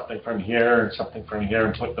take something from here and something from here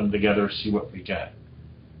and put them together, see what we get.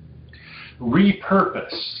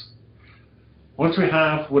 Repurpose. Once we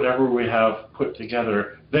have whatever we have put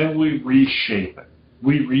together, then we reshape it.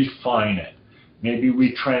 We refine it. Maybe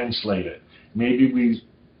we translate it. Maybe we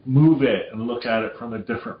move it and look at it from a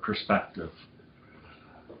different perspective.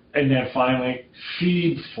 And then finally,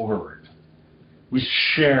 feed forward. We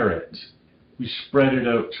share it. We spread it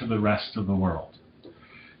out to the rest of the world.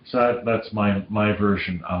 So that's my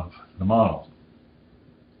version of the model.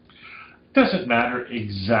 It doesn't matter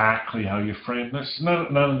exactly how you frame this.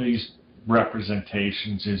 None of these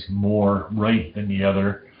representations is more right than the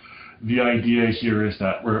other. the idea here is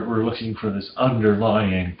that we're looking for this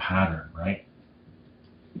underlying pattern, right?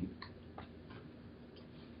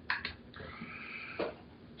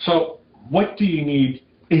 So what do you need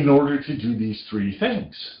in order to do these three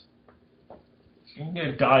things? I'm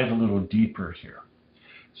going to dive a little deeper here.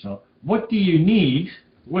 So what do you need?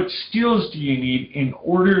 What skills do you need in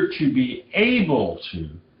order to be able to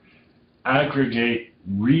aggregate,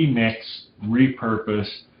 remix, repurpose,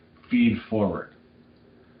 feed forward?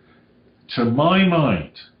 To my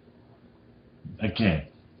mind, again,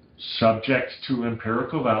 subject to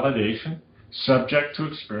empirical validation, subject to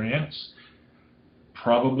experience,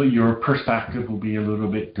 probably your perspective will be a little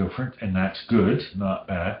bit different, and that's good, not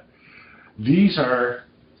bad. These are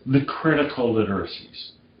the critical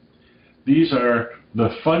literacies. These are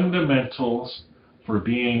the fundamentals for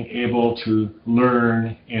being able to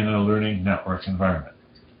learn in a learning network environment.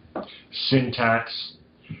 Syntax,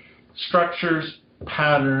 structures,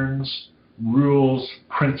 patterns, rules,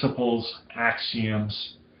 principles,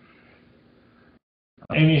 axioms,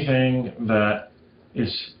 anything that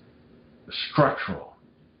is structural,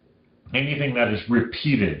 anything that is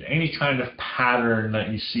repeated, any kind of pattern that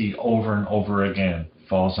you see over and over again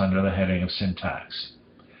falls under the heading of syntax.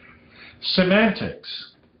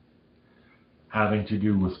 Semantics, having to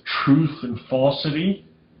do with truth and falsity,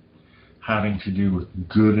 having to do with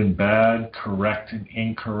good and bad, correct and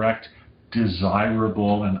incorrect,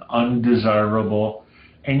 desirable and undesirable,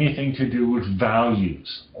 anything to do with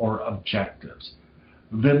values or objectives,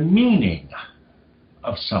 the meaning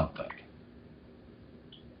of something.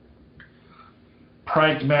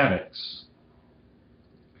 Pragmatics.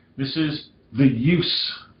 This is the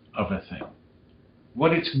use of a thing,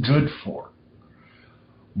 what it's good for,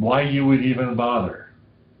 why you would even bother.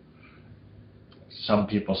 Some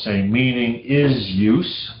people say meaning is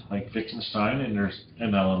use, like Wittgenstein, and there's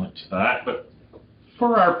an element to that, but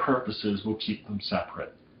for our purposes, we'll keep them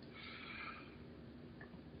separate.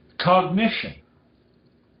 Cognition.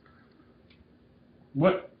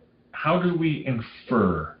 How do we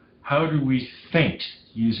infer? How do we think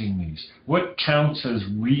using these? What counts as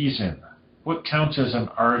reason? What counts as an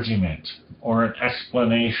argument or an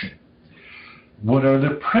explanation? What are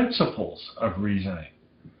the principles of reasoning?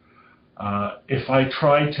 If I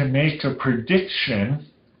tried to make a prediction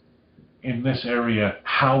in this area,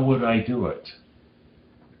 how would I do it?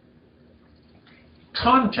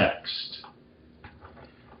 Context.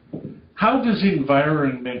 How does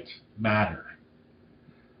environment matter?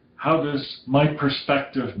 How does my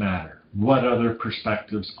perspective matter? What other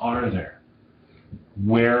perspectives are there?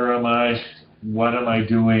 Where am I? What am I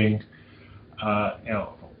doing?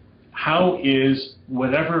 How is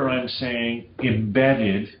whatever I'm saying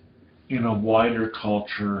embedded in a wider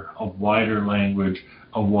culture, a wider language,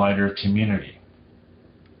 a wider community?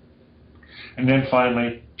 And then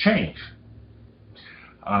finally, change.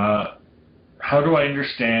 How do I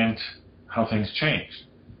understand how things change?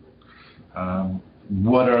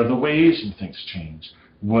 What are the ways in things change?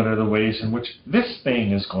 What are the ways in which this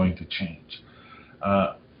thing is going to change?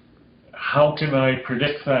 How can I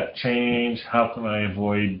predict that change? How can I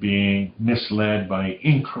avoid being misled by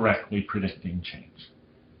incorrectly predicting change?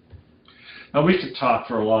 Now, we could talk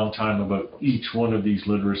for a long time about each one of these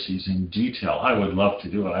literacies in detail. I would love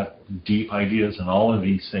to do it. I have deep ideas in all of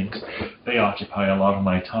these things. They occupy a lot of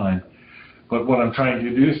my time. But what I'm trying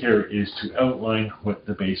to do here is to outline what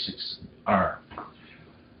the basics are.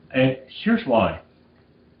 And here's why.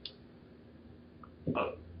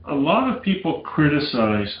 A lot of people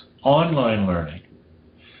criticize online learning,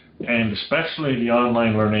 and especially the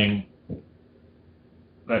online learning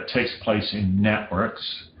that takes place in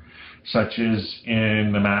networks, such as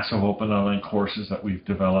in the massive open online courses that we've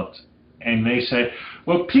developed. And they say,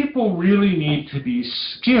 well, people really need to be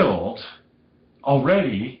skilled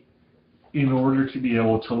already in order to be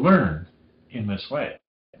able to learn in this way.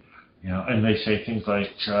 And they say things like,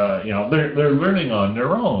 they're learning on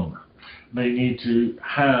their own. They need to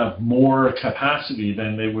have more capacity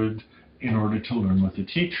than they would in order to learn with a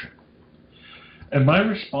teacher. And my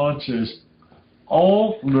response is,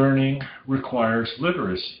 all learning requires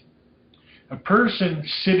literacy. A person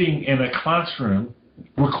sitting in a classroom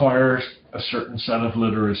requires a certain set of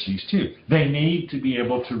literacies too. They need to be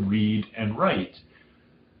able to read and write.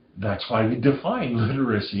 That's why we define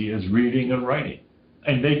literacy as reading and writing.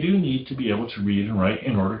 And they do need to be able to read and write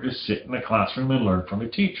in order to sit in a classroom and learn from a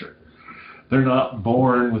teacher. They're not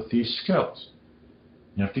born with these skills.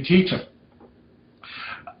 You have to teach them.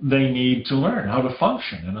 They need to learn how to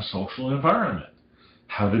function in a social environment,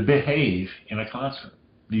 how to behave in a classroom.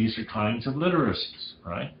 These are kinds of literacies,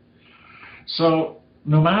 right? So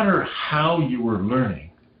no matter how you were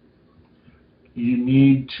learning, you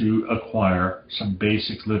need to acquire some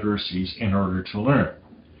basic literacies in order to learn.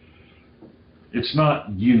 It's not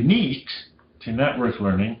unique to network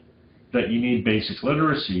learning that you need basic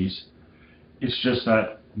literacies. It's just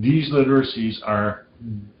that these literacies are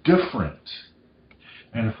different.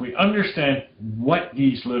 And if we understand what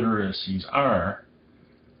these literacies are,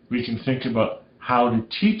 we can think about how to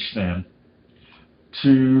teach them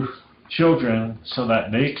to children so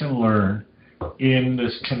that they can learn in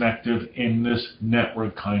this connective, in this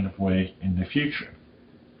network kind of way in the future.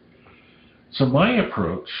 So my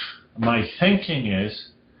approach, my thinking is,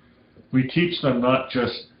 we teach them not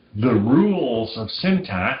just the rules of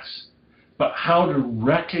syntax, but how to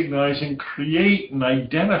recognize and create and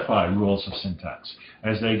identify rules of syntax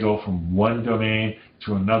as they go from one domain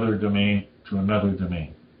to another domain to another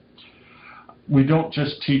domain. We don't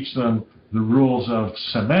just teach them the rules of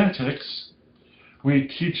semantics, we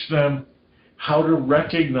teach them how to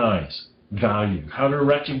recognize value, how to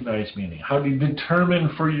recognize meaning, how to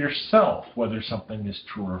determine for yourself whether something is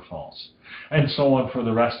true or false, and so on for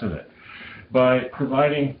the rest of it. By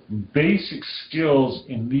providing basic skills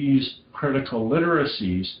in these critical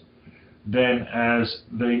literacies, then as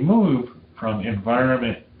they move from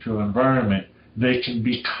environment to environment, they can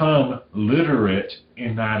become literate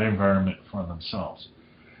in that environment for themselves.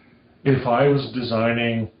 If I was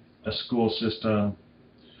designing a school system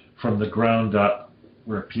from the ground up,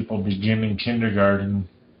 where people begin in kindergarten,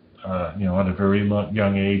 at a very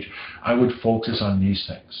young age, I would focus on these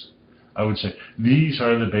things. I would say, these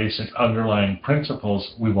are the basic underlying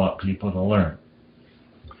principles we want people to learn.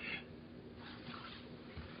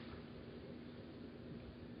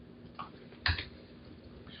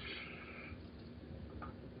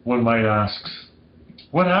 One might ask,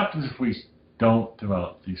 what happens if we don't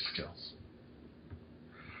develop these skills?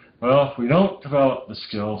 Well, if we don't develop the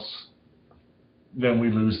skills, then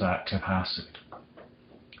we lose that capacity.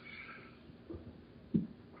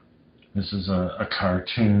 This is a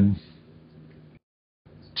cartoon.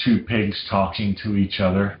 Two pigs talking to each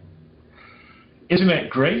other. Isn't it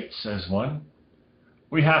great, says one.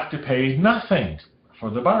 We have to pay nothing for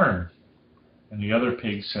the barn. And the other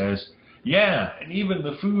pig says, yeah, and even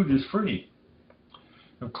the food is free.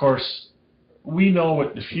 Of course, we know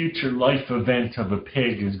what the future life event of a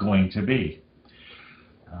pig is going to be.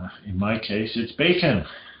 In my case, it's bacon.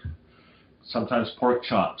 Sometimes pork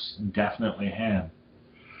chops, and definitely ham.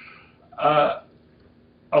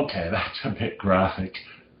 Okay, that's a bit graphic.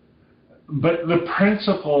 But the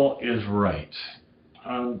principle is right.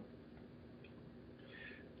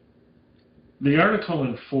 The article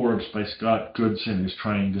in Forbes by Scott Goodson is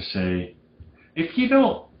trying to say, if you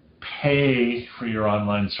don't pay for your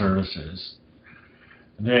online services,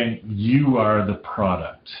 then you are the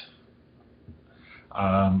product.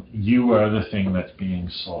 You are the thing that's being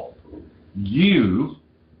sold. You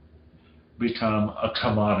become a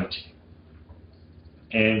commodity.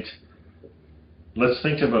 And let's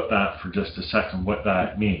think about that for just a second, what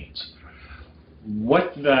that means.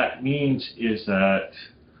 What that means is that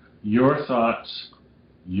your thoughts,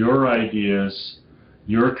 your ideas,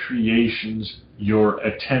 your creations, your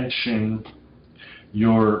attention,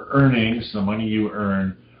 your earnings, the money you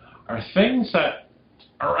earn, are things that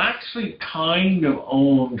are actually kind of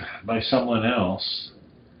owned by someone else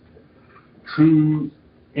who,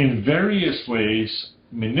 in various ways,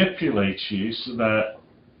 manipulates you so that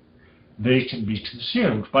they can be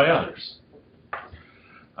consumed by others.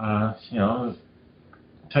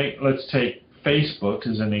 Let's take Facebook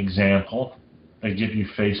as an example. They give you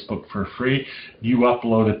Facebook for free. You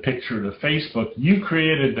upload a picture to Facebook. You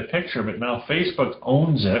created the picture, but now Facebook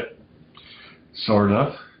owns it, sort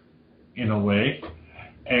of, in a way,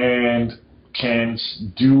 and can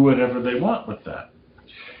do whatever they want with that.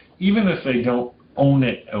 Even if they don't own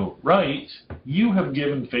it outright, you have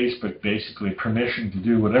given Facebook basically permission to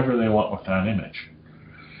do whatever they want with that image.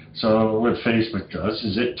 So what Facebook does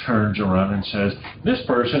is it turns around and says, this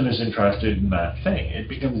person is interested in that thing. It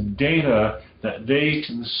becomes data that they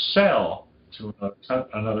can sell to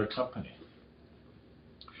another company.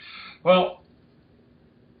 Well,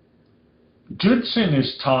 Goodson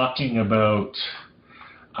is talking about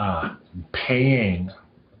paying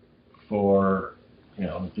for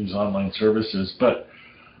these online services, but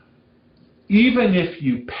even if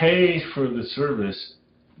you pay for the service,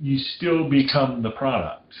 you still become the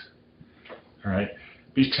product, right?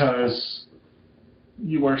 Because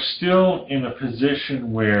you are still in a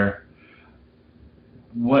position where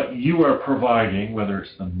what you are providing, whether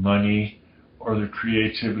it's the money or the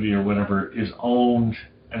creativity or whatever, is owned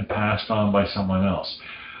and passed on by someone else.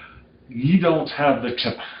 You don't have the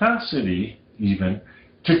capacity even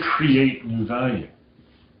to create new value.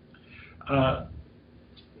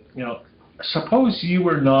 You know, suppose you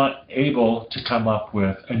were not able to come up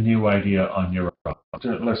with a new idea on your own.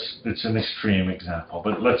 It's an extreme example,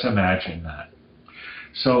 but let's imagine that.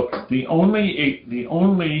 So the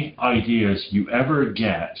only ideas you ever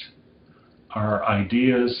get are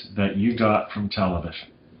ideas that you got from television,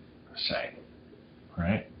 say,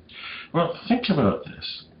 right? Well, think about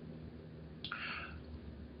this.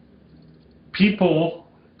 People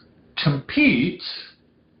compete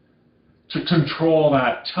to control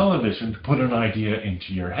that television to put an idea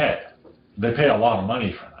into your head. They pay a lot of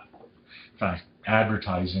money for that. In fact,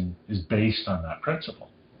 advertising is based on that principle.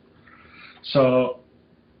 So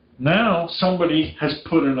now somebody has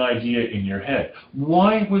put an idea in your head.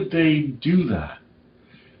 Why would they do that?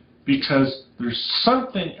 Because there's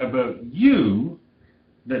something about you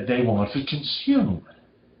that they want to consume.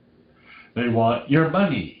 They want your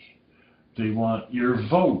money. They want your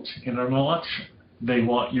vote in an election. They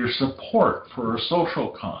want your support for a social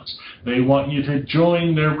cause. They want you to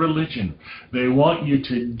join their religion. They want you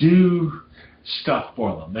to do stuff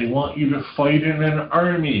for them. They want you to fight in an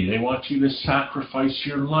army. They want you to sacrifice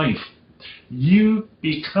your life. You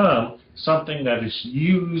become something that is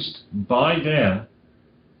used by them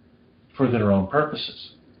for their own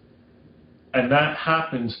purposes. And that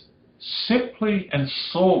happens simply and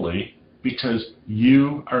solely because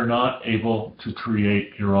you are not able to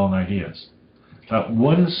create your own ideas. That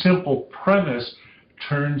one simple premise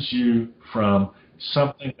turns you from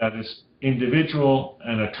something that is individual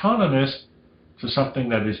and autonomous to something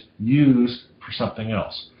that is used for something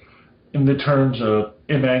else. In the terms of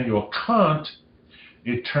Immanuel Kant,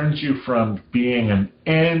 it turns you from being an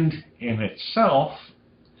end in itself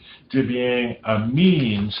to being a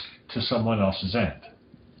means to someone else's end.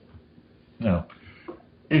 Now,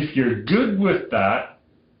 if you're good with that,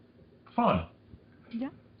 fine. Yeah.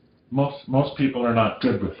 Most people are not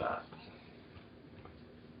good with that.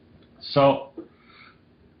 So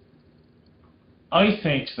I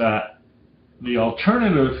think that the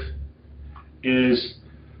alternative is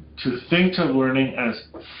to think of learning as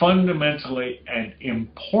fundamentally and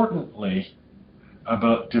importantly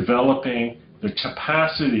about developing the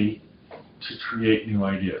capacity to create new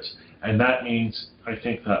ideas. And that means, I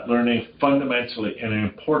think, that learning fundamentally and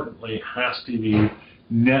importantly has to be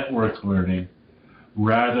network learning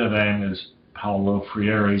rather than, as Paulo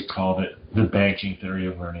Freire called it, the banking theory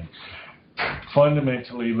of learning.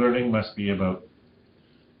 Fundamentally, learning must be about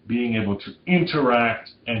being able to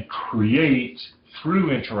interact and create through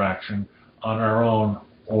interaction on our own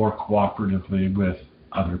or cooperatively with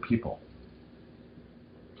other people.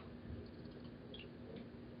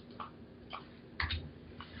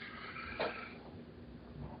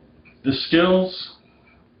 These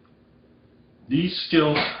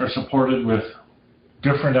skills are supported with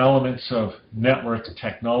different elements of network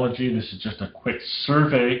technology. This is just a quick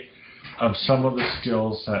survey of some of the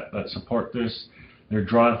skills that support this. They're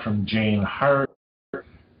drawn from Jane Hart,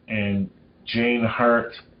 and Jane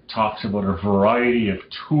Hart talks about a variety of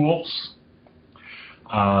tools.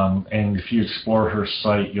 And if you explore her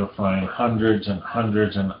site, you'll find hundreds and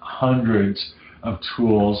hundreds and hundreds of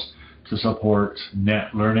tools to support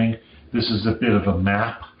net learning. This is a bit of a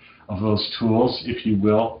map of those tools, if you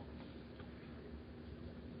will.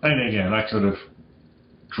 And again, I could have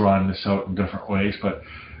drawn this out in different ways, but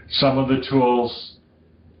some of the tools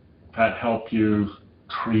that help you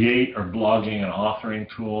create are blogging and authoring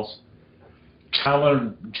tools.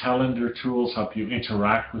 Calendar tools help you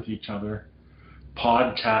interact with each other.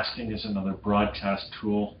 Podcasting is another broadcast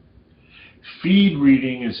tool. Feed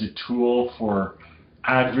reading is a tool for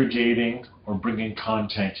aggregating or bringing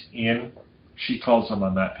content in. She calls them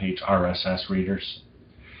on that page RSS readers.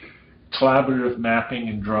 Collaborative mapping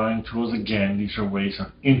and drawing tools, again, these are ways of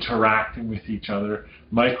interacting with each other.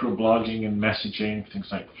 Microblogging and messaging, things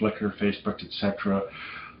like Flickr, Facebook, etc.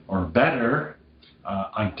 Or better,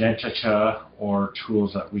 Identica or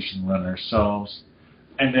tools that we can run ourselves.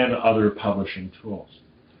 And then other publishing tools.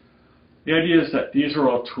 The idea is that these are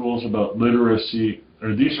all tools about literacy,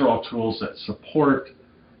 or these are all tools that support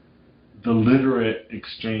the literate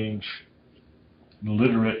exchange, the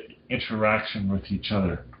literate interaction with each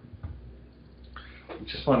other. I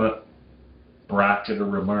just want to bracket a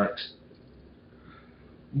remark.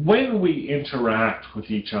 When we interact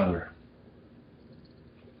with each other,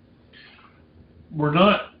 we're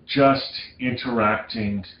not just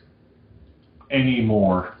interacting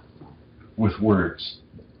anymore with words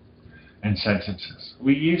and sentences.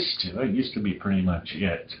 We used to. It used to be pretty much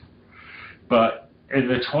it. But in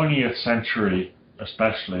the 20th century,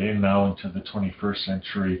 especially, and now into the 21st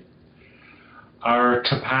century, our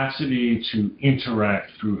capacity to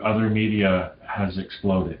interact through other media has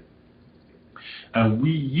exploded. And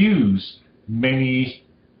we use many,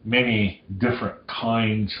 many different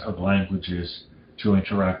kinds of languages to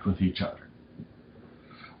interact with each other.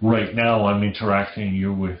 Right now I'm interacting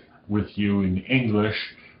with you in English,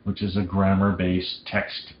 which is a grammar-based,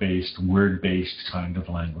 text-based, word-based kind of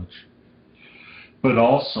language. But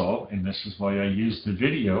also, and this is why I use the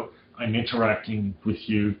video, I'm interacting with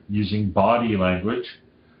you using body language,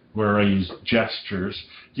 where I use gestures.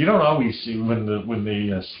 You don't always see, when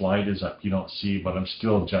the slide is up, you don't see, but I'm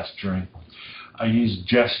still gesturing. I use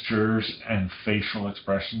gestures and facial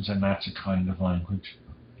expressions, and that's a kind of language.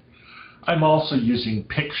 I'm also using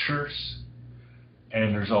pictures,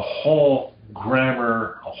 and there's a whole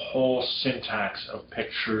grammar, a whole syntax of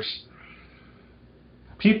pictures.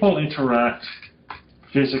 People interact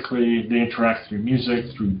physically, they interact through music,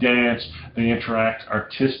 through dance, they interact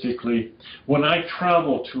artistically. When I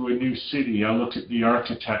travel to a new city, I look at the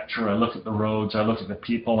architecture, I look at the roads, I look at the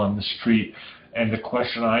people on the street, and the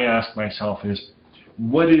question I ask myself is,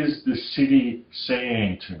 what is the city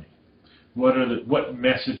saying to me? What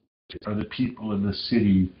message are the people in the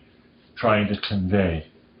city trying to convey?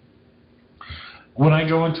 When I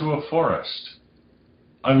go into a forest,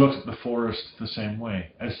 I look at the forest the same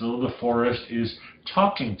way, as though the forest is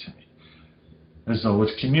talking to me, as though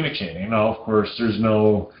it's communicating. Now, of course, there's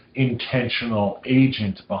no intentional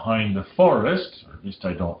agent behind the forest, or at least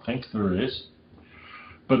I don't think there is,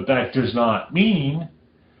 but that does not mean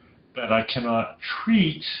that I cannot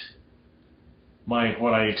treat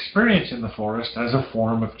what I experience in the forest as a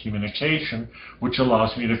form of communication, which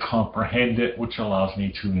allows me to comprehend it, which allows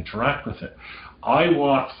me to interact with it. I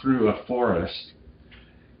walk through a forest,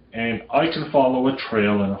 and I can follow a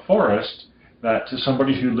trail in a forest that to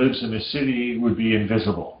somebody who lives in a city would be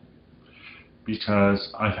invisible,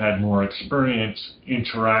 because I've had more experience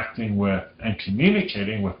interacting with and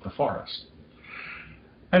communicating with the forest.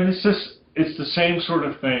 And it's the same sort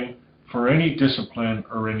of thing for any discipline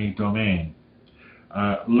or any domain.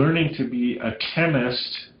 Learning to be a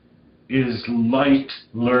chemist is like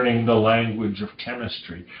learning the language of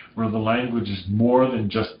chemistry, where the language is more than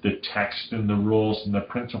just the text and the rules and the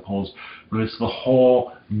principles, but it's the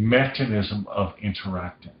whole mechanism of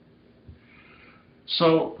interacting.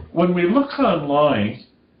 So when we look online,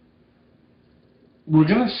 we're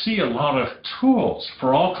going to see a lot of tools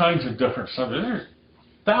for all kinds of different subjects. There's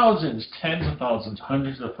thousands, tens of thousands,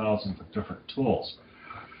 hundreds of thousands of different tools.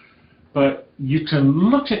 But you can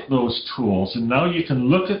look at those tools, and now you can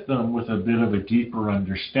look at them with a bit of a deeper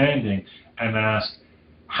understanding and ask,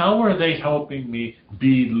 how are they helping me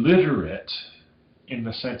be literate in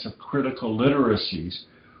the sense of critical literacies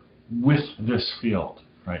with this field,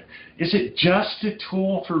 right? Is it just a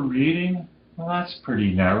tool for reading? Well, that's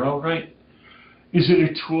pretty narrow, right? Is it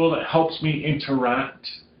a tool that helps me interact?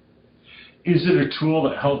 Is it a tool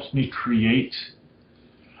that helps me create?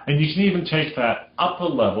 And you can even take that up a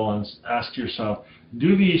level and ask yourself,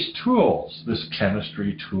 do these tools, this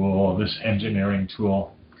chemistry tool, this engineering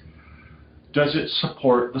tool, does it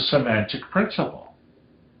support the semantic principle?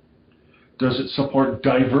 Does it support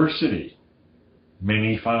diversity?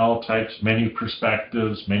 Many file types, many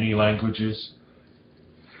perspectives, many languages.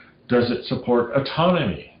 Does it support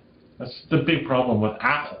autonomy? That's the big problem with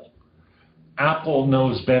Apple. Apple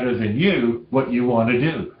knows better than you what you want to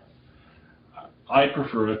do. I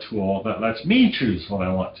prefer a tool that lets me choose what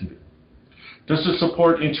I want to do. Does it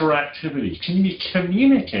support interactivity? Can you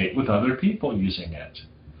communicate with other people using it?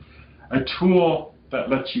 A tool that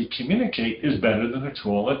lets you communicate is better than a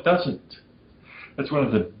tool that doesn't. That's one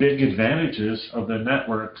of the big advantages of the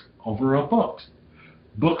network over a book.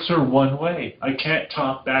 Books are one way. I can't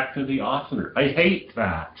talk back to the author. I hate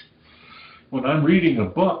that. When I'm reading a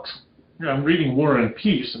book, I'm reading War and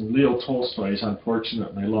Peace, and Leo Tolstoy is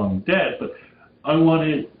unfortunately long dead, but I want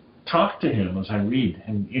to talk to him as I read,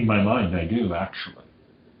 and in my mind I do, actually,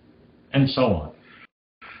 and so on.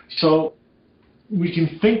 So we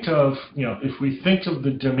can think of, if we think of the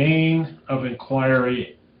domain of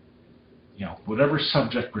inquiry, whatever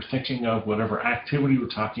subject we're thinking of, whatever activity we're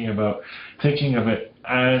talking about, thinking of it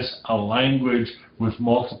as a language with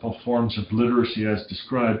multiple forms of literacy as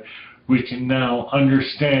described, we can now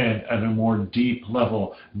understand at a more deep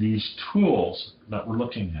level these tools that we're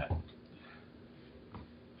looking at.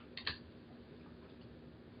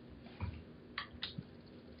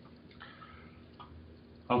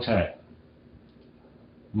 Okay,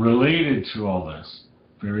 related to all this,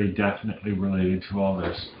 very definitely related to all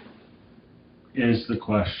this, is the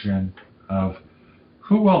question of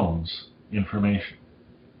who owns information,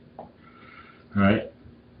 right?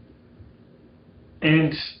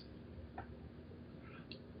 And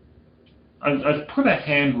I've put a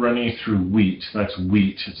hand running through wheat. That's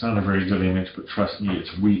wheat. It's not a very good image, but trust me,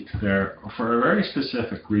 it's wheat there for a very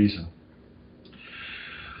specific reason.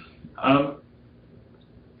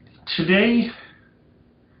 Today,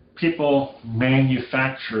 people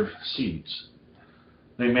manufacture seeds.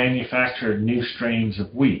 They manufacture new strains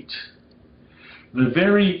of wheat. The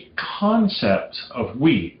very concept of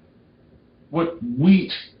wheat, what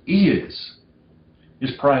wheat is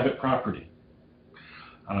private property.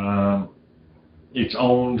 It's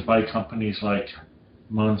owned by companies like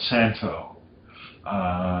Monsanto.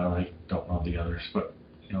 I don't know the others, but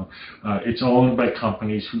it's owned by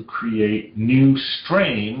companies who create new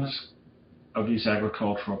strains of these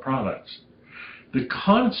agricultural products. The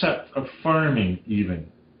concept of farming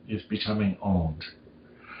even is becoming owned.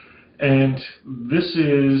 And this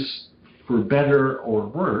is, for better or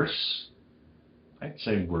worse, I'd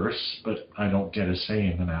say worse, but I don't get a say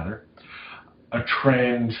in the matter, a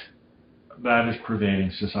trend that is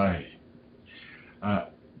pervading society. And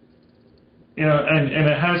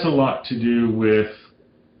it has a lot to do with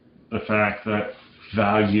the fact that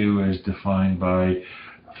value is defined by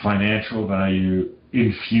financial value,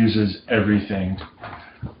 infuses everything.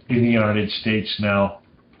 In the United States now,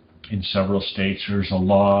 in several states, there's a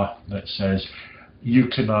law that says you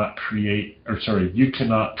cannot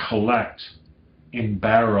collect in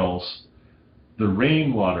barrels the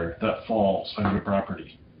rainwater that falls on your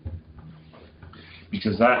property.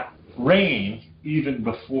 Because that rain, even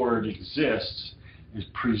before it exists, is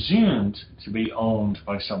presumed to be owned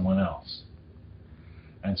by someone else.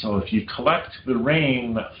 And so if you collect the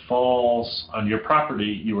rain that falls on your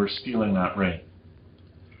property, you are stealing that rain.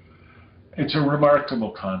 It's a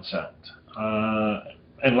remarkable concept.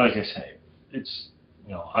 And like I say,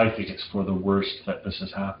 I think it's for the worst that this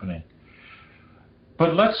is happening.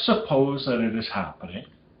 But let's suppose that it is happening.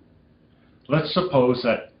 Let's suppose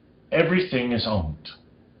that everything is owned.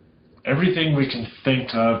 Everything we can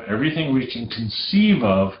think of, everything we can conceive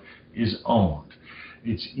of is owned.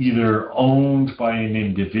 It's either owned by an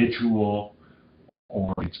individual,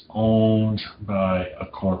 or it's owned by a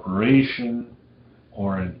corporation,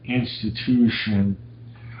 or an institution,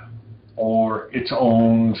 or it's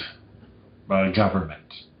owned by a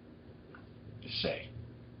government, say.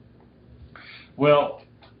 Well,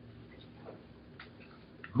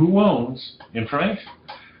 who owns information?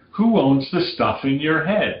 Who owns the stuff in your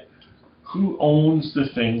head? Who owns the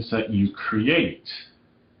things that you create?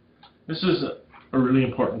 This is a really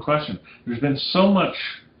important question. There's been so much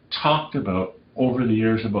talked about over the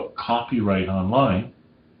years about copyright online,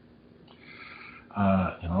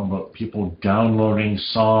 about people downloading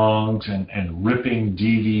songs and ripping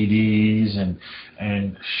DVDs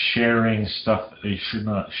and sharing stuff that they should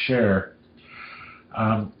not share.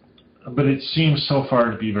 But it seems so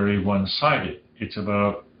far to be very one-sided. It's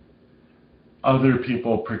about other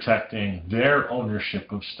people protecting their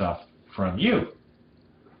ownership of stuff from you.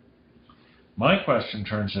 My question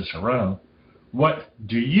turns this around. What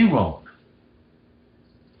do you own?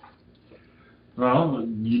 Well,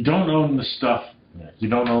 you don't own the stuff. You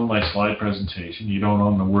don't own my slide presentation. You don't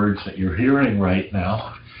own the words that you're hearing right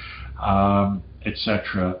now,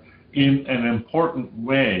 etc. In an important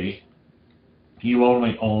way, you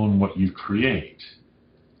only own what you create.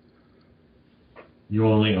 You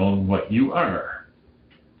only own what you are.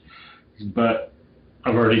 But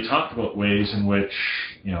I've already talked about ways in which,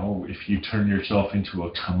 if you turn yourself into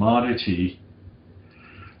a commodity,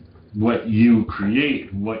 what you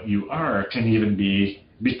create, what you are, can even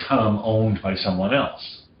become owned by someone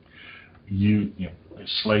else.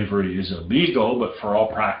 Slavery is illegal, but for all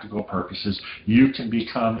practical purposes, you can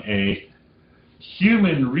become a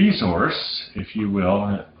human resource, if you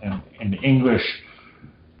will. And in English,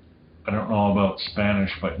 I don't know about Spanish,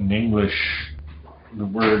 but in English, the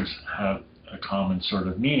words have a common sort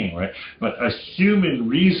of meaning, right? But a human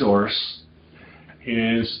resource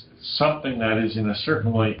is something that is in a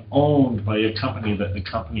certain way owned by a company that the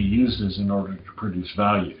company uses in order to produce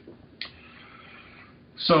value.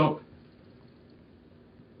 So,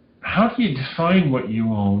 how do you define what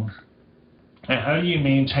you own, and how do you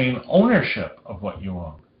maintain ownership of what you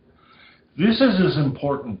own? This is as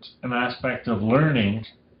important an aspect of learning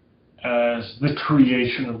as the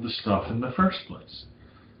creation of the stuff in the first place,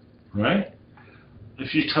 right?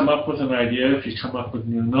 If you come up with an idea, if you come up with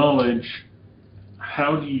new knowledge,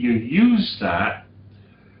 how do you use that?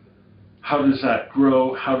 How does that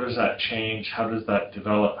grow? How does that change? How does that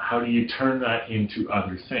develop? How do you turn that into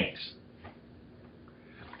other things?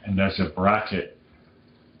 And as a bracket,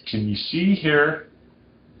 can you see here,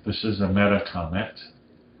 this is a meta comment,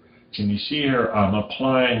 can you see here I'm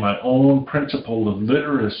applying my own principle of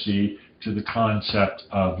literacy to the concept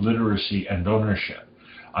of literacy and ownership.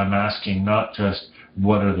 I'm asking not just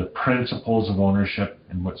what are the principles of ownership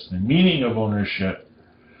and what's the meaning of ownership,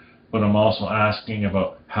 but I'm also asking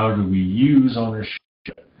about how do we use ownership,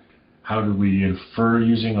 how do we infer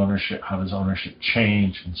using ownership, how does ownership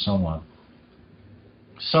change, and so on.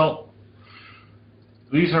 So,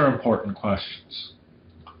 these are important questions.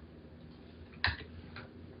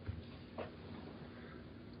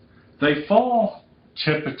 They fall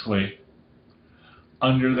typically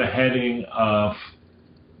under the heading of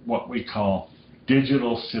what we call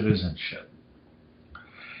digital citizenship.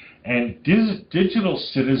 And digital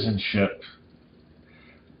citizenship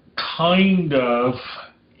kind of,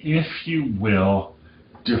 if you will,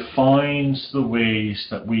 defines the ways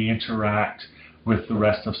that we interact with the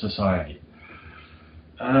rest of society.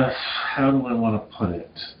 How do I want to put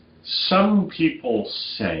it? Some people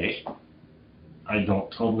say, I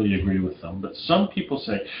don't totally agree with them, but some people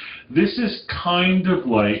say this is kind of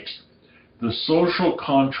like the social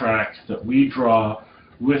contract that we draw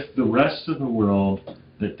with the rest of the world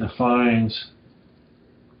that defines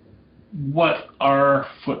what our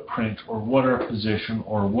footprint or what our position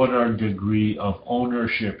or what our degree of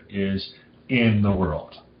ownership is in the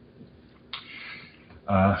world.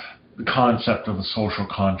 The concept of a social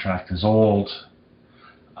contract is old.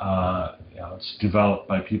 It's developed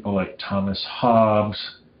by people like Thomas Hobbes,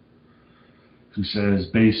 who says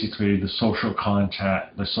basically the social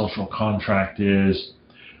contract is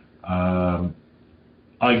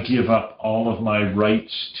I give up all of my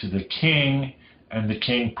rights to the king, and the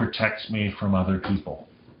king protects me from other people.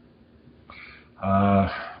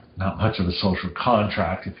 Not much of a social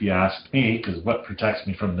contract, if you ask me, because what protects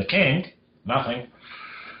me from the king? Nothing.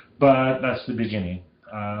 But that's the beginning.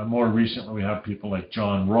 More recently, we have people like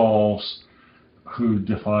John Rawls, who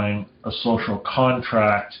define a social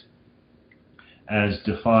contract as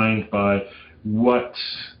defined by what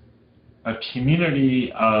a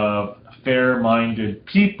community of fair-minded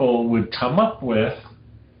people would come up with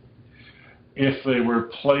if they were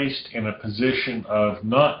placed in a position of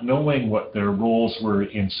not knowing what their roles were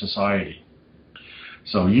in society.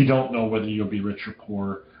 So you don't know whether you'll be rich or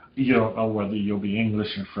poor. You don't know whether you'll be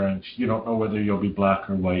English or French. You don't know whether you'll be black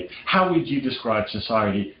or white. How would you describe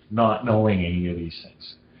society not knowing any of these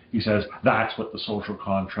things? He says that's what the social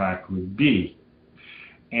contract would be.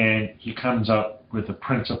 And he comes up with a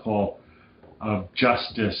principle of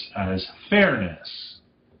justice as fairness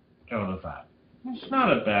out of that. It's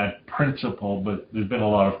not a bad principle, but there's been a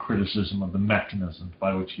lot of criticism of the mechanisms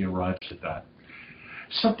by which he arrived at that.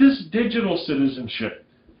 So this digital citizenship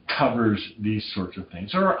covers these sorts of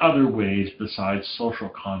things. There are other ways besides social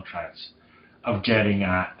contracts of getting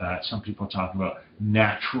at that. Some people talk about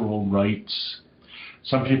natural rights.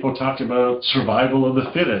 Some people talk about survival of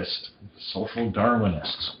the fittest, social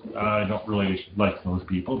Darwinists. I don't really like those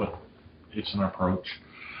people, but it's an approach.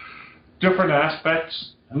 Different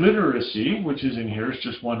aspects. Literacy, which is in here, is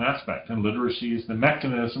just one aspect. And literacy is the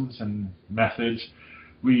mechanisms and methods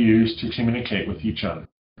we use to communicate with each other.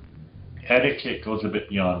 Etiquette goes a bit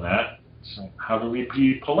beyond that. So how do we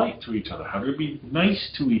be polite to each other? How do we be nice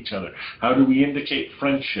to each other? How do we indicate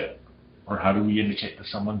friendship? Or how do we indicate that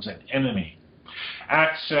someone's an enemy?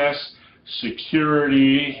 Access,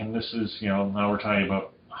 security, and this is, now we're talking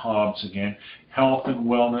about Hobbes again, health and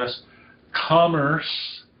wellness,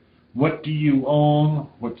 commerce, what do you own,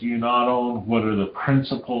 what do you not own, what are the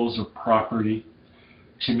principles of property,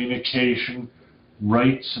 communication,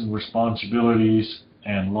 rights and responsibilities,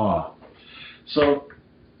 and law. So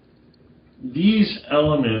these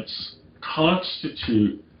elements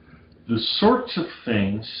constitute the sorts of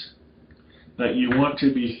things that you want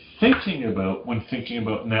to be thinking about when thinking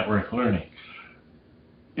about network learning.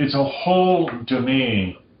 It's a whole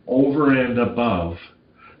domain over and above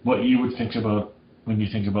what you would think about when you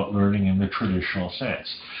think about learning in the traditional sense.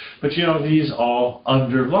 But these all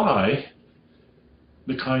underlie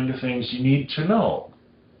the kind of things you need to know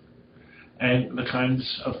and the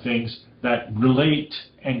kinds of things that relate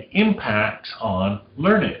and impact on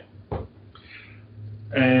learning.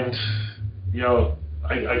 And,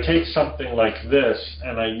 I take something like this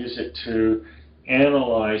and I use it to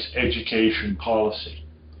analyze education policy.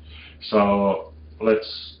 So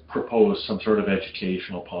let's propose some sort of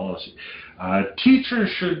educational policy. Teachers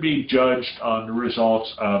should be judged on the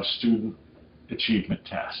results of student achievement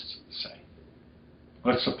tests, say.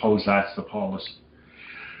 Let's suppose that's the policy.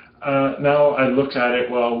 Now I look at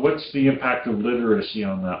it, well, what's the impact of literacy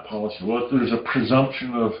on that policy? Well, there's a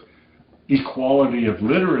presumption of equality of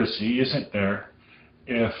literacy, isn't there,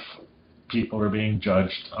 if people are being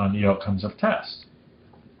judged on the outcomes of tests?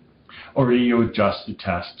 Or do you adjust the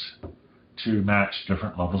test to match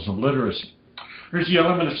different levels of literacy. There's the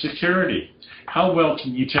element of security. How well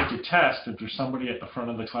can you take a test if there's somebody at the front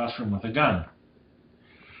of the classroom with a gun?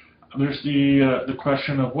 There's the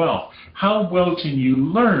question of, well, how well can you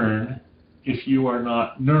learn if you are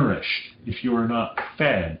not nourished, if you are not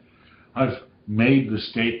fed? I've made the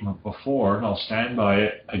statement before, and I'll stand by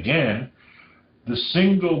it again. The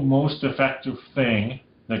single most effective thing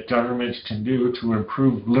that governments can do to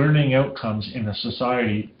improve learning outcomes in a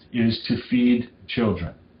society is to feed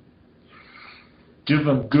children. Give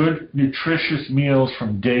them good, nutritious meals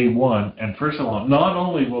from day one, and first of all, not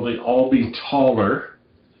only will they all be taller,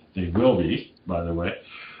 they will be, by the way,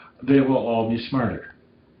 they will all be smarter.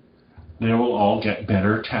 They will all get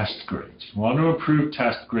better test grades. You want to improve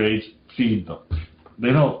test grades, feed them.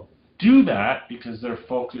 They don't do that because they're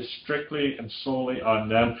focused strictly and solely on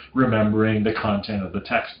them remembering the content of the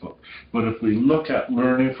textbook. But if we look at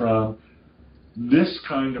learning from this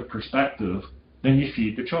kind of perspective, then you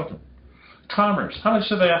feed the children. Commerce, how much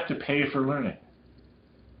do they have to pay for learning?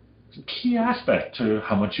 It's a key aspect to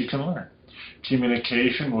how much you can learn.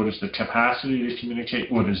 Communication, what is the capacity to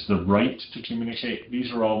communicate? What is the right to communicate?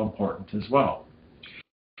 These are all important as well.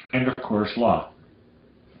 And of course, law.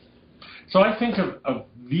 So I think of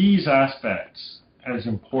these aspects as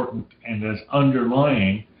important and as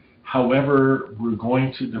underlying however we're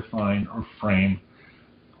going to define or frame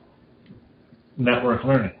network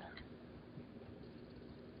learning.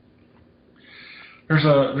 There's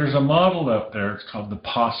a model out there, it's called the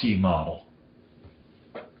Posse model.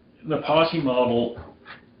 The Posse model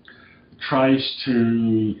tries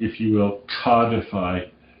to, if you will, codify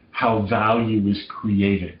how value is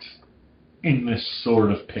created in this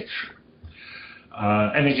sort of picture.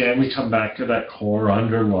 And again, we come back to that core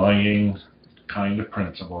underlying kind of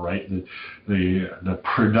principle, right? The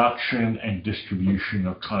production and distribution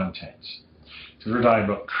of contents. So we're talking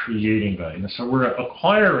about creating value. So we're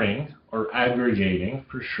acquiring or aggregating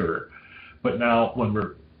for sure, but now when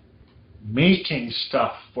we're making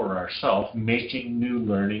stuff for ourselves, making new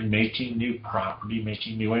learning, making new property,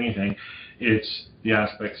 making new anything, it's the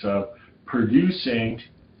aspects of producing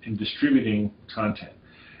and distributing content.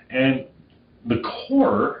 And the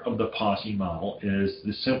core of the Posse model is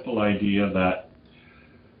the simple idea that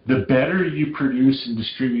the better you produce and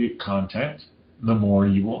distribute content, the more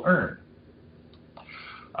you will earn.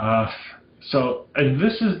 And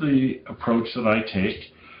this is the approach that I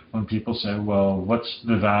take when people say, well, what's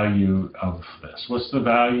the value of this? What's the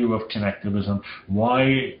value of connectivism?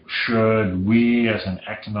 Why should we as an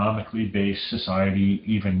economically based society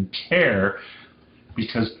even care?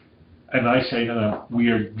 Because, and I say to them, we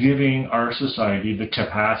are giving our society the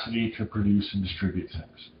capacity to produce and distribute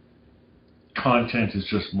things. Content is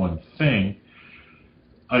just one thing.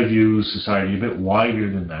 I view society a bit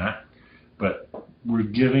wider than that, but we're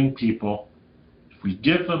giving people, if we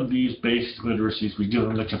give them these basic literacies, we give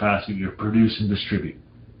them the capacity to produce and distribute.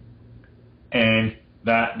 And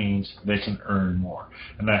that means they can earn more.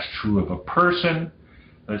 And that's true of a person,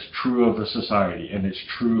 that's true of a society, and it's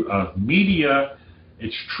true of media,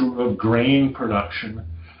 it's true of grain production,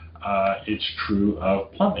 it's true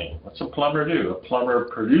of plumbing. What's a plumber do? A plumber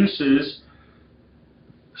produces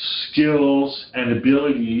skills and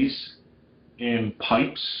abilities in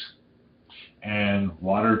pipes and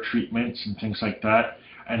water treatments and things like that,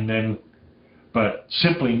 and then, but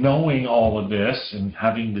simply knowing all of this and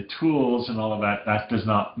having the tools and all of that, that does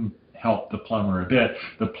not help the plumber a bit.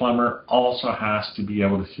 The plumber also has to be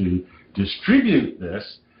able to distribute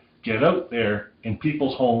this, get out there in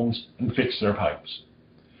people's homes and fix their pipes.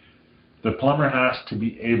 The plumber has to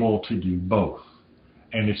be able to do both.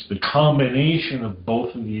 And it's the combination of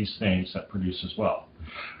both of these things that produces wealth.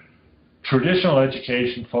 Traditional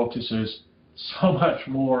education focuses so much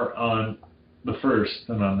more on the first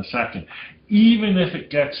than on the second. Even if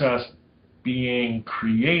it gets us being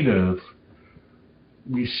creative,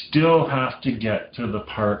 we still have to get to the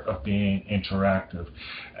part of being interactive.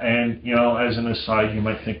 And, you know, as an aside, you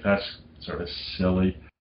might think that's sort of silly.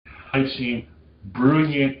 I've seen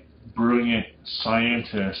brilliant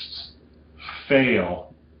scientists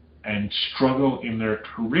fail and struggle in their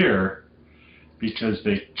career because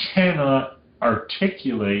they cannot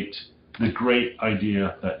articulate the great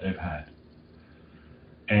idea that they've had.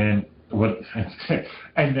 And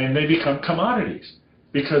then they become commodities.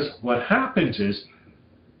 Because what happens is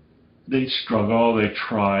they struggle, they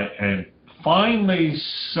try, and finally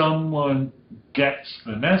someone gets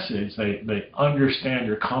the message, they understand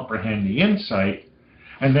or comprehend the insight,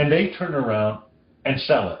 and then they turn around and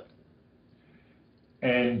sell it.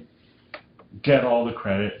 And get all the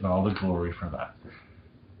credit and all the glory for that.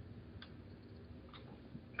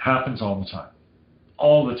 Happens all the time.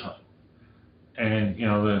 All the time.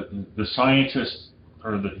 And the scientists,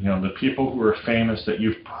 or the people who are famous that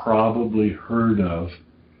you've probably heard of,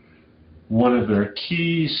 one of their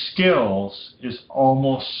key skills is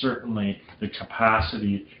almost certainly the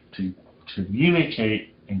capacity to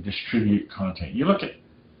communicate and distribute content. You look at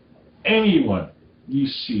anyone you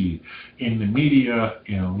see in the media,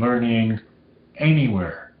 learning,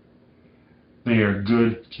 anywhere, they are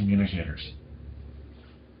good communicators.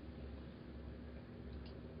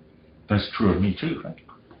 That's true of me too, right?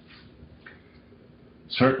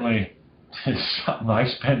 Certainly, it's something I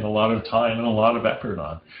spend a lot of time and a lot of effort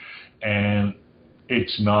on. And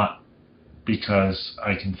it's not because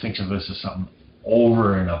I can think of this as something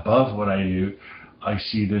over and above what I do. I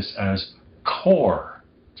see this as core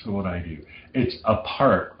to what I do. It's a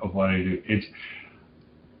part of what I do.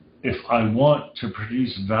 If I want to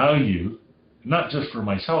produce value, not just for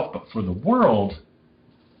myself, but for the world,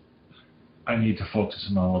 I need to focus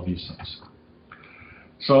on all of these things.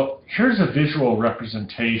 So here's a visual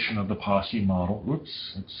representation of the POSSE model.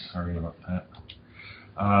 Whoops, sorry about that.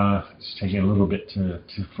 It's taking a little bit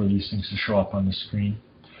for these things to show up on the screen.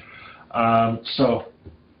 And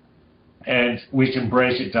we can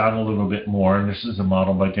break it down a little bit more, and this is a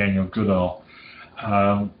model by Daniel Goodall.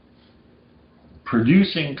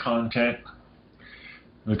 Producing content,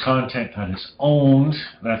 the content that is owned,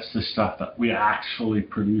 that's the stuff that we actually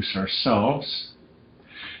produce ourselves.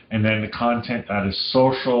 And then the content that is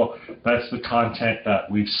social, that's the content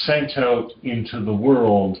that we've sent out into the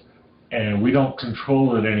world and we don't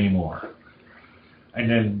control it anymore.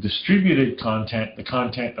 And then distributed content, the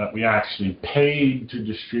content that we actually paid to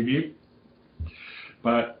distribute.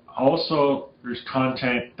 But also there's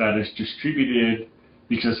content that is distributed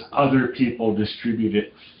because other people distribute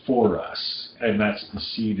it for us, and that's the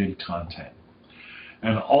seeded content.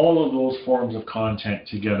 And all of those forms of content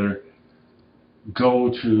together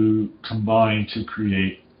go to combine to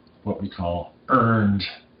create what we call earned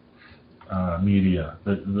media,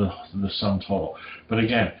 the sum total. But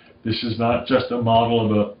again, this is not just a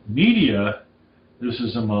model about media, this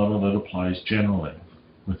is a model that applies generally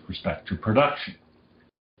with respect to production,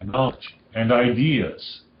 and knowledge, and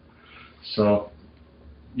ideas. So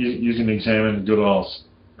you can examine Goodall's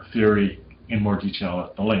theory in more detail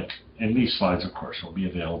at the link. And these slides, of course, will be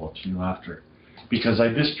available to you after. Because I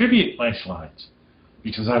distribute my slides,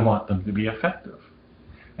 because I want them to be effective.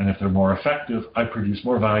 And if they're more effective, I produce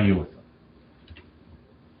more value with them.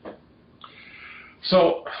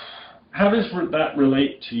 So how does that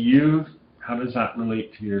relate to you? How does that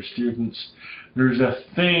relate to your students? There's a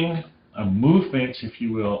thing, a movement, if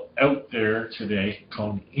you will, out there today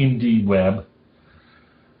called Indie Web.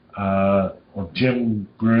 Or Jim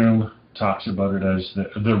Groom talks about it as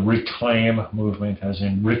the reclaim movement, as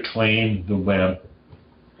in reclaim the web.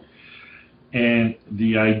 And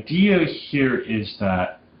the idea here is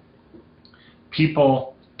that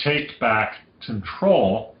people take back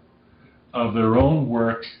control of their own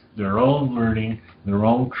work, their own learning, their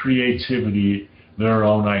own creativity, their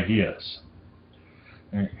own ideas.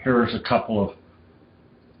 And here's a couple of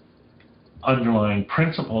underlying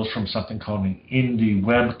principles from something called an Indie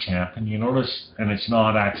Web Camp. And you notice, and it's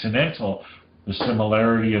not accidental, the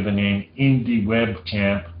similarity of the name Indie Web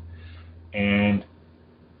Camp and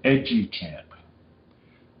EduCamp.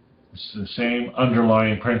 It's the same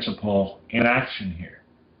underlying principle in action here,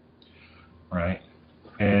 right?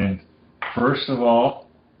 And first of all,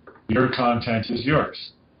 your content is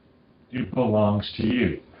yours. It belongs to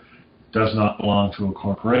you. It does not belong to a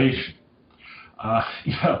corporation.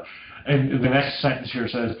 And the next sentence here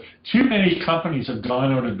says, too many companies have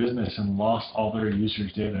gone out of business and lost all their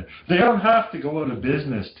users' data. They don't have to go out of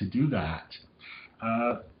business to do that.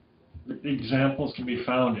 Examples can be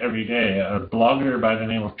found every day. A blogger by the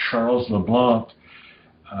name of Charles LeBlanc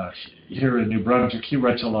here in New Brunswick, he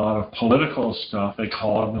writes a lot of political stuff. They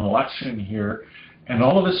call it an election here. And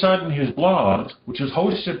all of a sudden his blog, which is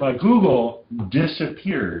hosted by Google,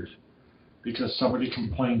 disappeared because somebody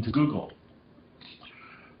complained to Google.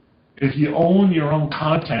 If you own your own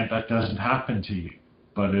content, that doesn't happen to you.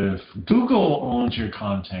 But if Google owns your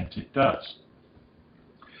content, it does.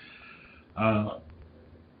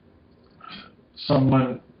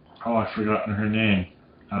 Someone, I've forgotten her name,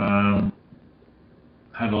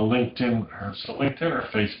 had a LinkedIn or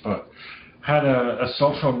Facebook, had a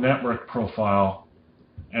social network profile,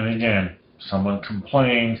 and again, someone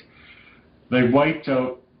complained. They wiped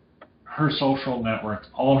out her social network,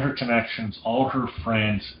 all her connections, all her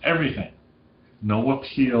friends, everything. No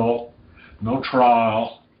appeal, no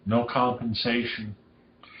trial, no compensation.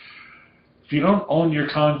 If you don't own your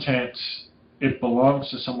content, it belongs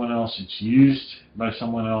to someone else, it's used by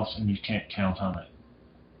someone else, and you can't count on it.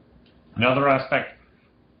 Another aspect,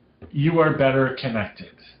 you are better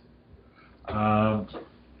connected.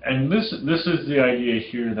 And this is the idea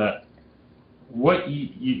here that what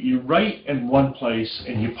you write in one place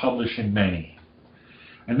and you publish in many.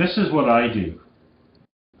 And this is what I do.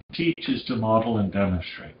 Teach is to model and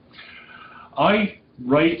demonstrate. I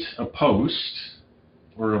write a post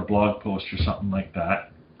or a blog post or something like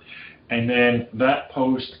that, and then that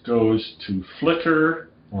post goes to Flickr,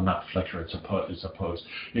 well, not Flickr, it's a post.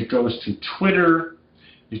 It goes to Twitter,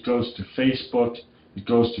 it goes to Facebook, it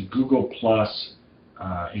goes to Google+,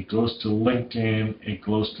 it goes to LinkedIn, it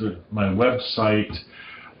goes to my website,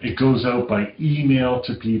 it goes out by email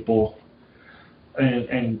to people.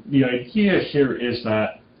 And the idea here is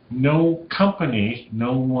that no company,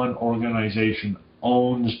 no one organization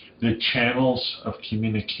owns the channels of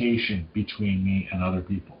communication between me and other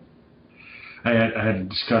people. I had a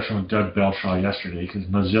discussion with Doug Belshaw yesterday because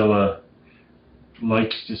Mozilla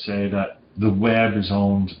likes to say that the web is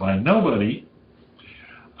owned by nobody,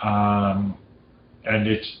 and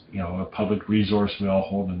it's a public resource we all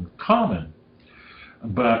hold in common.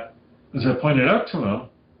 But as I pointed out to him,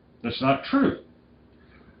 that's not true.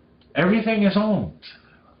 Everything is owned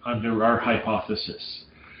under our hypothesis,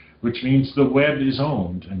 which means the web is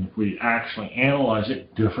owned. And if we actually analyze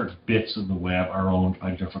it, different bits of the web are owned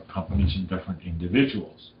by different companies and different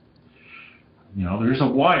individuals. There's a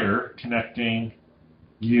wire connecting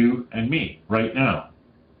you and me right now,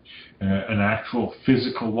 an actual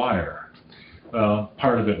physical wire. Well,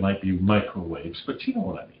 part of it might be microwaves, but you know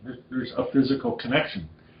what I mean. There's a physical connection.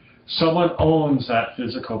 Someone owns that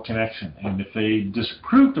physical connection, and if they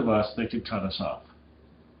disapproved of us, they could cut us off.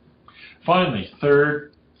 Finally,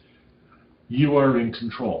 third, you are in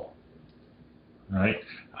control, right?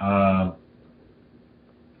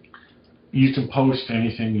 You can post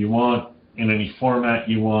anything you want in any format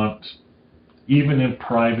you want, even in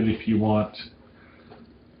private if you want.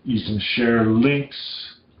 You can share links,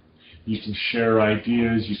 you can share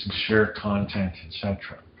ideas, you can share content,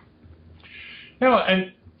 etc.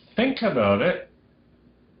 And think about it.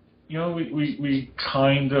 We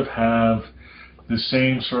kind of have the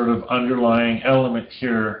same sort of underlying element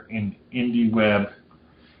here in indie web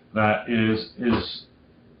that is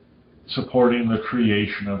supporting the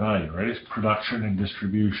creation of value, right? It's production and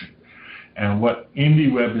distribution. And what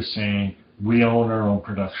indie web is saying, we own our own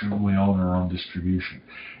production, we own our own distribution.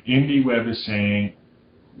 Indie web is saying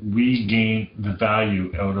we gain the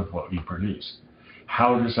value out of what we produce.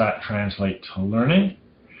 How does that translate to learning?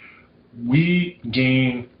 We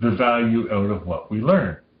gain the value out of what we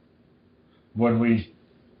learn. When we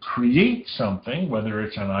create something, whether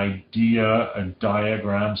it's an idea, a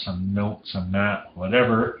diagram, some note, some map,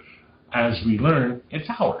 whatever, as we learn, it's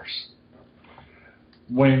ours.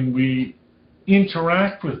 When we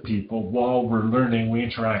interact with people while we're learning, we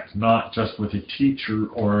interact not just with a teacher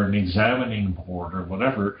or an examining board or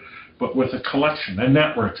whatever, but with a collection, a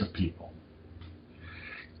network of people.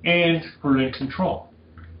 And we're in control.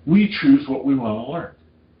 We choose what we want to learn.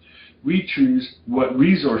 We choose what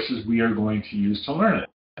resources we are going to use to learn it,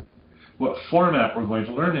 what format we're going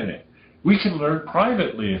to learn it in. We can learn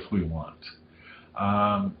privately if we want.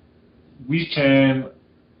 We can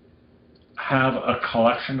have a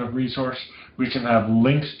collection of resources. We can have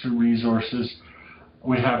links to resources.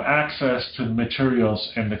 We have access to the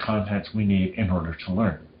materials and the contents we need in order to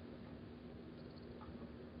learn.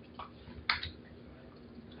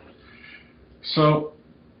 So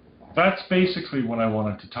that's basically what I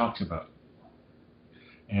wanted to talk about.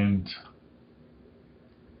 And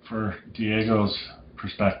for Diego's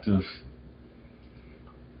perspective,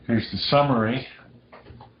 here's the summary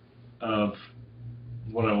of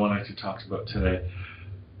what I wanted to talk about today.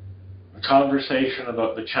 A conversation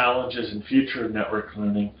about the challenges and future of network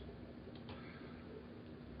learning,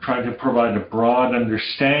 trying to provide a broad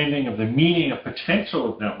understanding of the meaning and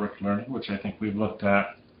potential of network learning, which I think we've looked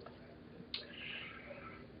at.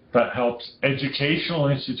 That helps educational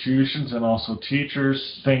institutions and also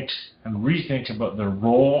teachers think and rethink about their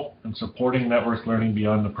role in supporting network learning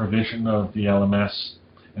beyond the provision of the LMS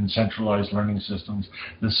and centralized learning systems,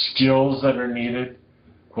 the skills that are needed,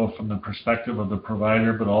 both from the perspective of the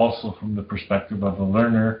provider, but also from the perspective of the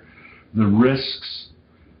learner, the risks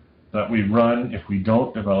that we run if we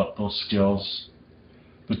don't develop those skills,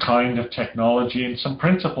 the kind of technology and some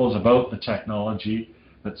principles about the technology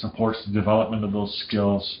that supports the development of those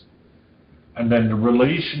skills, and then the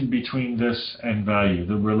relation between this and value,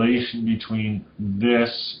 the relation between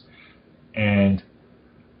this and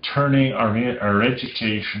turning our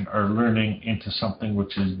education, our learning into something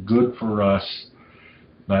which is good for us,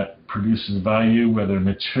 that produces value, whether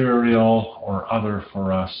material or other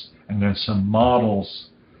for us, and then some models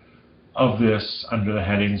of this under the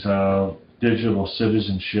headings of digital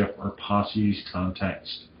citizenship or POSSE's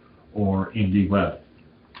context or indie web.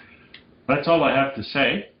 That's all I have to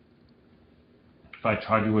say. If I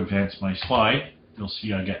try to advance my slide, you'll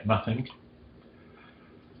see I get nothing.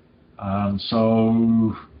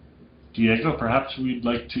 So, Diego, perhaps we'd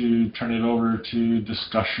like to turn it over to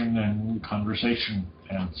discussion and conversation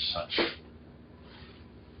and such.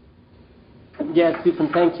 Yes, Stephen,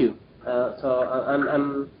 thank you. So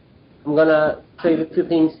I'm gonna say a few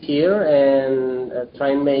things here and try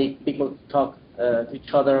and make people talk to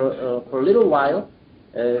each other for a little while,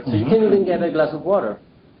 so you can even get a glass of water.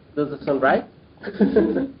 Does that sound right?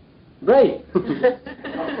 Great.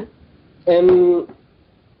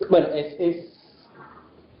 Bueno,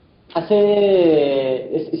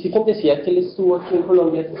 Stephen decía que él estuvo aquí en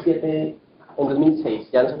Colombia en 2006,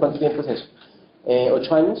 ya no sé cuánto tiempo es eso,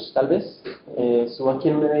 8 años tal vez. Estuvo aquí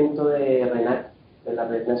en un evento de RENAC, de la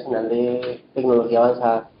Red Nacional de Tecnología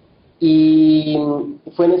Avanzada, y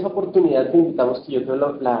fue en esa oportunidad que invitamos, que yo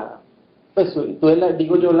creo pues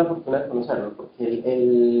digo yo la fortuna de conocerlo,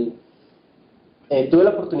 porque tuve la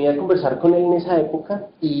oportunidad de conversar con él en esa época,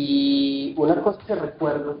 y una cosa que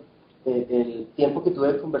recuerdo del tiempo que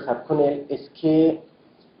tuve de conversar con él es que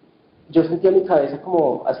yo sentía mi cabeza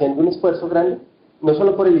como haciendo un esfuerzo grande, no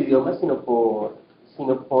solo por el idioma, sino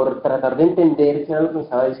por tratar de entender qué era lo que me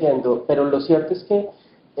estaba diciendo. Pero lo cierto es que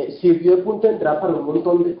sirvió de punto de entrada para un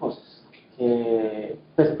montón de cosas que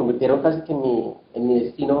pues, se convirtieron casi que en mi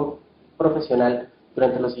destino profesional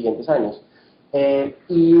durante los siguientes años.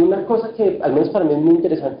 Y una cosa que al menos para mí es muy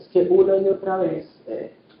interesante es que una y otra vez,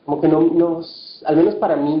 como que al menos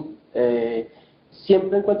para mí,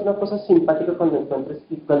 siempre encuentro una cosa simpática cuando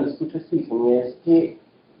escucho a Stephen, y es que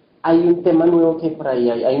hay un tema nuevo que hay por ahí,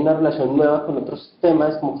 hay una relación nueva con otros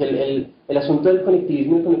temas, como que el asunto del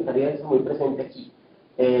conectivismo y conectaría está muy presente aquí.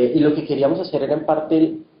 Y lo que queríamos hacer era en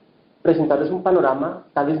parte presentarles un panorama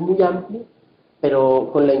tal vez muy amplio, pero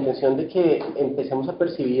con la intención de que empecemos a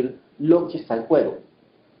percibir lo que está en juego,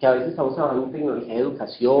 que a veces estamos trabajando en tecnología de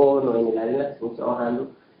educación o en el área en la que estamos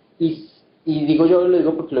trabajando, y digo yo, lo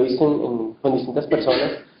digo porque lo he visto con distintas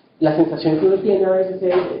personas, la sensación que uno tiene a veces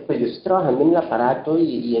es, pues yo estoy trabajando en el aparato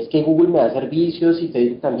y es que Google me da servicios y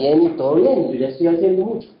Facebook también y todo bien, yo ya estoy haciendo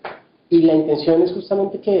mucho. Y la intención es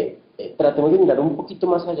justamente que tratemos de mirar un poquito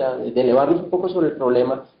más allá, de elevarnos un poco sobre el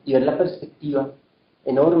problema y ver la perspectiva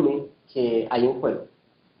enorme que hay en juego.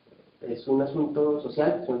 Es un asunto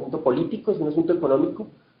social, es un asunto político, es un asunto económico,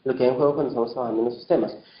 lo que hay en juego cuando estamos trabajando en esos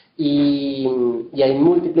temas. Y hay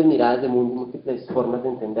múltiples miradas de mundo, múltiples formas de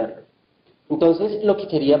entenderlo. Entonces, lo que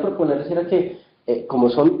quería proponerles era que, como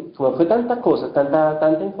fue tanta cosa,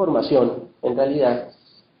 tanta información, en realidad,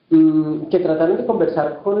 que trataran de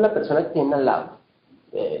conversar con la persona que tienen al lado,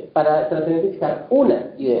 para tratar de identificar una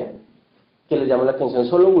idea que les llamó la atención,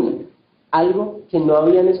 solo una, algo que no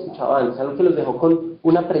habían escuchado antes, algo que los dejó con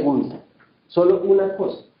una pregunta, solo una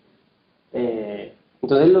cosa.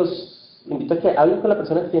 Entonces los invito a que hablen con la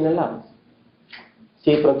persona que tienen al lado.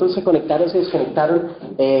 Si de pronto se conectaron, se desconectaron,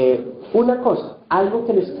 una cosa, algo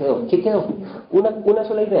que les quedó. ¿Qué quedó? Una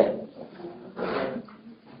sola idea.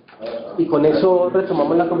 Y con eso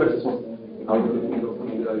retomamos la conversación.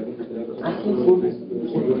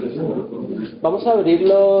 Vamos a abrir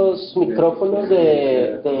los micrófonos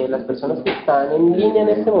de las personas que están en línea en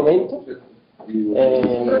este momento.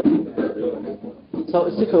 So,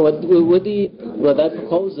 Stephen, what I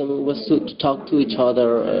proposed them was to talk to each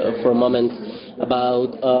other for a moment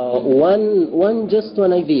about just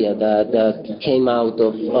one idea that came out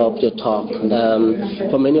of your talk.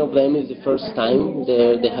 For many of them, it's the first time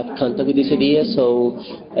they have contact with this idea. So,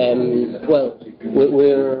 well,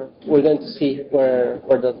 we're going to see where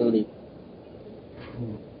does it lead.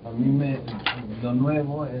 A mí lo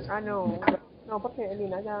nuevo es. No, porque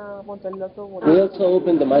Elina ya montó el otro. We also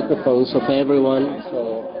open the microphones of everyone.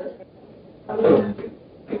 So.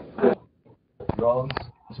 Ross,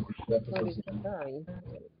 su contrato social,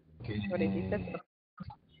 que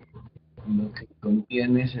lo que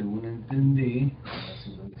contiene, según entendí,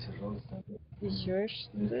 así lo dice Ross,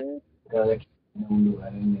 cada quien tiene un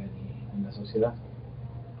lugar en la sociedad.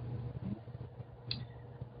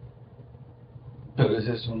 Pero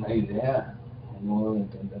esa es una idea, un modo de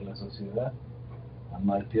entender la sociedad.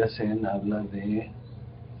 Amartya Sen habla de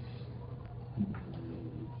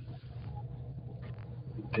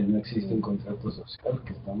que no existe un contrato social,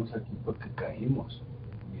 que estamos aquí porque caímos.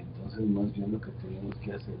 Y entonces más bien lo que tenemos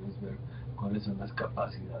que hacer es ver cuáles son las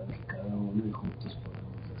capacidades de cada uno y juntos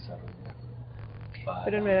podemos desarrollar.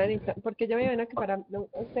 Pero no era ni porque yo me imagino que para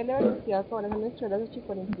usted le va a decir a todas las nuestras las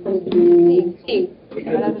 8:45. Sí.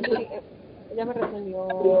 Ella me respondió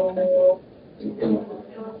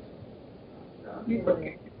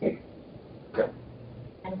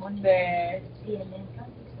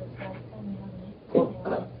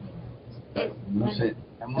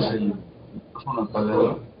tenemos el micrófono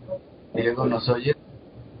apagado. Diego, ¿nos oye?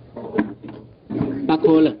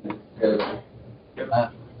 Paco, hola.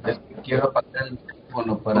 Ah, es que quiero apagar el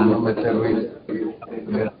micrófono para no meter ruido.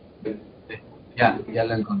 Mira, ya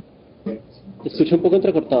lo encontré. Te escucho un poco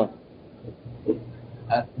entrecortado.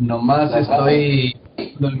 Nomás estoy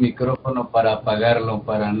usando el micrófono para apagarlo,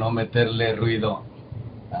 para no meterle ruido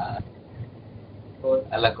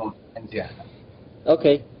a la conferencia. Ok.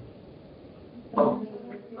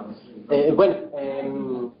 Bueno,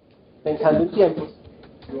 pensando en tiempos,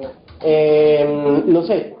 no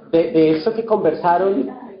sé, de eso que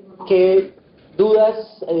conversaron, ¿qué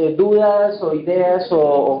dudas o ideas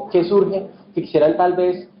o qué surge que quisieran tal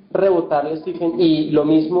vez rebotarle, Stephen? Y lo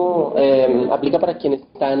mismo aplica para quienes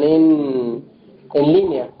están en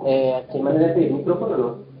línea. ¿A qué manera de pedir micrófono,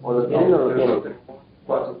 no? ¿O lo tienen o no lo tienen?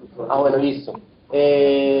 Ah, bueno, listo.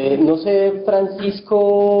 No sé,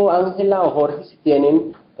 Francisco, Ángela o Jorge, si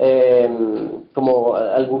tienen como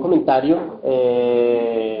algún comentario.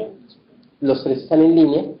 Los tres están en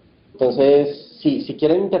línea, entonces si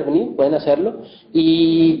quieren intervenir pueden hacerlo.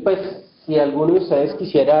 Y pues si alguno de ustedes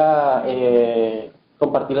quisiera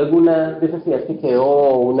compartir alguna de esas ideas que quedó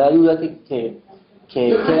o una duda que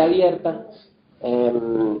queda abierta,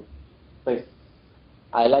 pues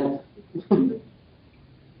adelante.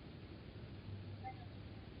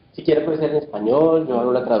 Si quiere puede ser en español, yo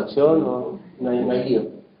hago la traducción, no hay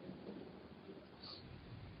lío.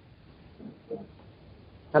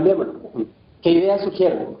 Cambiémoslo. ¿Qué ideas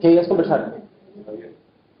sugieren? ¿Qué ideas conversaron?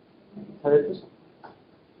 ¿Sabes pues?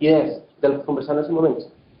 Ideas de lo que conversaron hace un momento.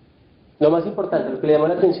 Lo más importante, lo que le llamó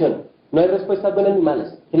la atención. No hay respuestas buenas ni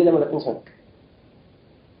malas. ¿Qué le llamó la atención?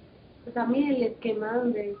 Pues a mí el esquema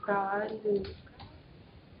donde estaba el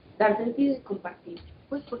dar sentido y compartir,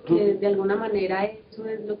 pues porque de alguna manera eso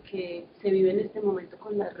es lo que se vive en este momento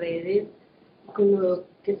con las redes, con lo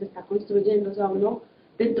que se está construyendo. O sea, uno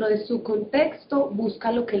dentro de su contexto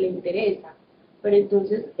busca lo que le interesa, pero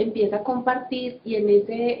entonces empieza a compartir y en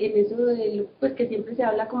eso de, pues que siempre se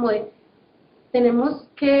habla como de tenemos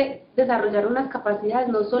que desarrollar unas capacidades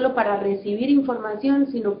no solo para recibir información,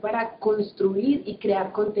 sino para construir y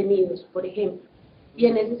crear contenidos, por ejemplo. Y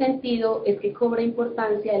en ese sentido es que cobra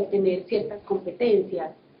importancia el tener ciertas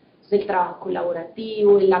competencias, el trabajo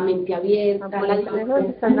colaborativo, la mente abierta.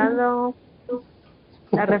 Están dando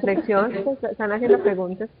la reflexión, están haciendo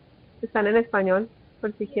preguntas, están en español,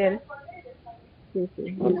 por si quieren. Sí.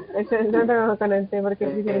 No conecté porque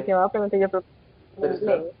dijeron que va a preguntar yo, pero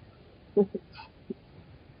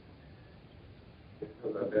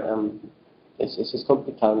Eso es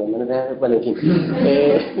complicado, ¿no? Bueno, en fin.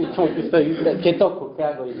 Como que ¿qué toco? ¿Qué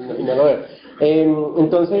hago? Y no lo veo.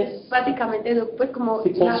 Entonces, básicamente, pues como...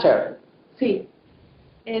 Sí,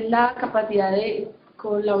 es la capacidad de,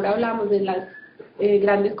 con Laura hablamos de las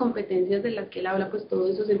grandes competencias de las que él habla, pues todo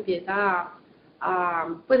eso se empieza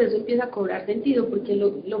pues eso empieza a cobrar sentido, porque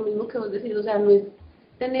lo mismo que vos decís, o sea, no es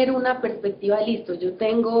tener una perspectiva de listo, yo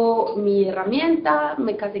tengo mi herramienta,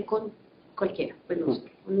 me casé con cualquiera, pues no sé,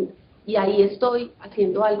 y ahí estoy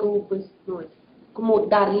haciendo algo, pues no es como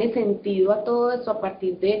darle sentido a todo esto a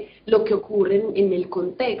partir de lo que ocurre en el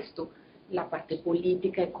contexto, la parte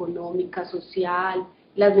política, económica, social,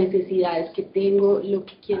 las necesidades que tengo, lo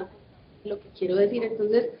que quiero decir.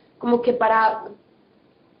 Entonces, como que para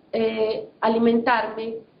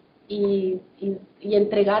alimentarme y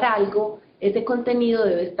entregar algo, ese contenido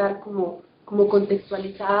debe estar como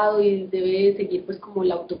contextualizado y debe seguir pues como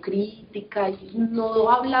la autocrítica y no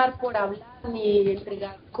hablar por hablar ni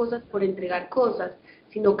entregar cosas por entregar cosas,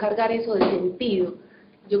 sino cargar eso de sentido.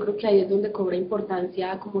 Yo creo que ahí es donde cobra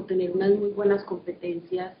importancia como tener unas muy buenas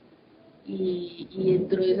competencias y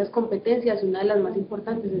dentro de esas competencias una de las más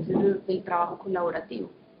importantes es el trabajo colaborativo.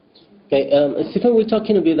 Okay, Stephen, we're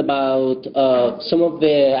talking a bit about some of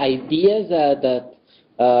the ideas that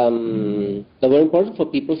were important for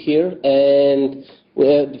people here, and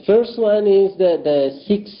the first one is the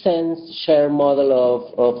sixth sense share model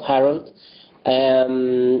of Harold,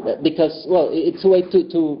 because well, it's a way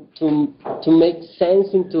to make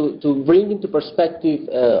sense and to bring into perspective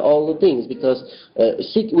all the things, because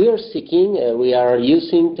we are seeking, we are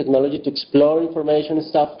using technology to explore information and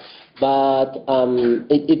stuff. But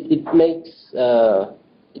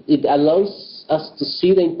it allows us to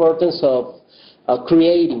see the importance of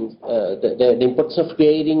creating, the importance of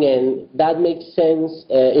creating, and that makes sense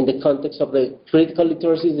in the context of the critical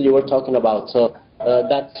literacies that you were talking about. So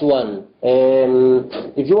that's one.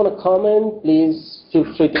 If you want to comment, please feel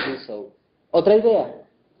free to do so. ¿Otra idea?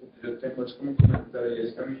 Yo tengo es como un comentario, y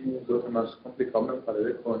es que a mí lo que más complicado me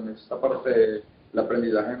parece con esta parte del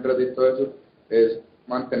aprendizaje en red y todo eso es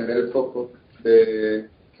mantener el foco de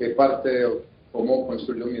qué parte o cómo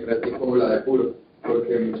construyo mi red y cómo la depuro.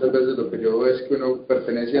 Porque muchas veces lo que yo veo es que uno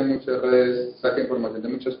pertenece a muchas redes, saca información de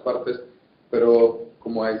muchas partes, pero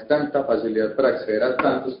como hay tanta facilidad para acceder a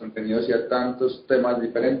tantos contenidos y a tantos temas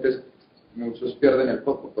diferentes, muchos pierden el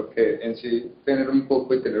foco, porque en sí tener un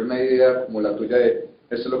foco y tener una idea como la tuya de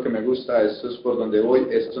esto es lo que me gusta, esto es por donde voy,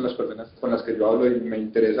 estas son las personas con las que yo hablo y me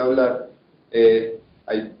interesa hablar,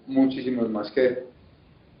 hay muchísimos más que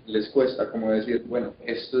les cuesta como decir, bueno,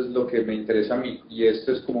 esto es lo que me interesa a mí y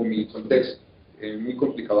esto es como mi contexto. Es muy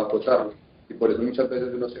complicado acotarlo y por eso muchas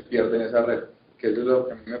veces uno se pierde en esa red, que eso es lo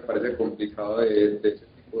que a mí me parece complicado de ese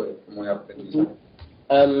tipo de, como de aprendizaje.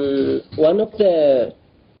 One of the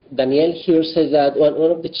Daniel here says that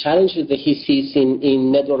one of the challenges that he sees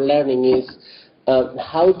in network learning is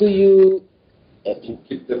how do you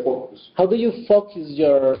keep the focus. How do you focus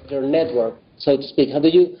your network, so to speak? How do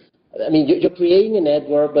you, I mean, you're creating a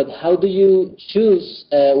network, but how do you choose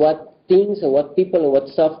what things and what people and what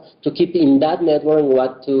stuff to keep in that network and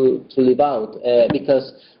what to leave out?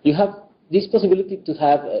 Because you have this possibility to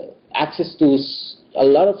have access to a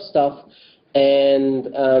lot of stuff, and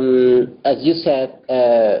as you said,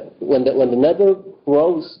 when the network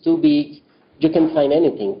grows too big, you can find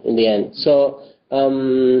anything in the end. So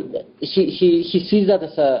he sees that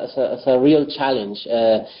as a real challenge.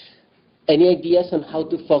 Any ideas on how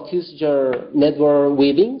to focus your network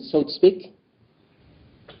weaving, so to speak?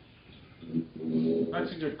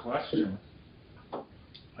 That's a good question.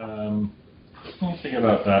 Let me think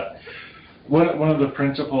about that. One of the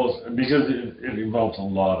principles, because it involves a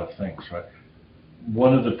lot of things, right?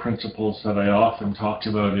 One of the principles that I often talk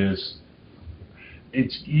about is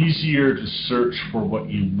it's easier to search for what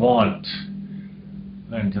you want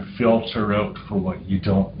than to filter out for what you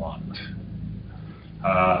don't want.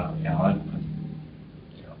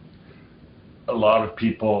 A lot of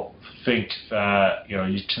people think that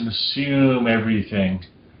you can assume everything,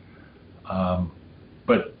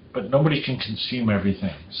 but nobody can consume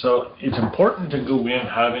everything. So it's important to go in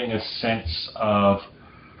having a sense of,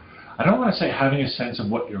 I don't want to say having a sense of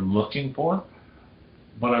what you're looking for,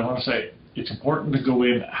 but I want to say it's important to go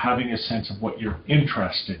in having a sense of what you're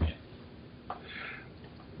interested in.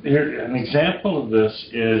 Here, an example of this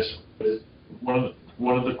is one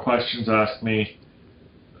of the questions asked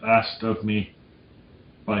of me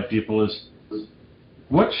by people is,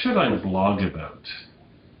 what should I blog about?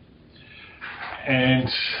 And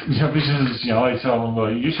because I tell them,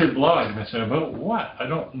 well, you should blog. And I say, about what? I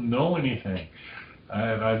don't know anything.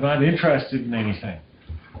 I'm not interested in anything.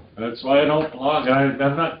 That's why I don't blog. I'm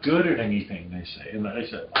not good at anything, they say. And I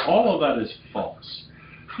said, all of that is false.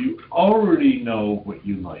 You already know what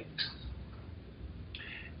you liked.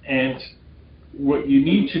 And what you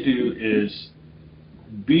need to do is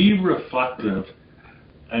be reflective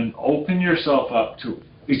and open yourself up to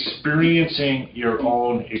experiencing your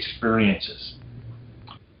own experiences.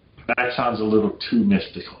 That sounds a little too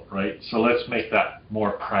mystical, right? So let's make that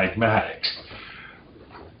more pragmatic.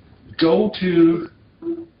 Go to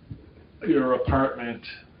your apartment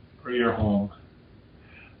or your home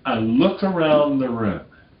and look around the room,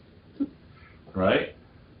 right?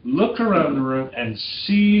 Look around the room and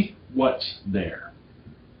see what's there.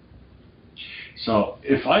 So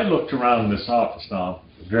if I looked around this office now,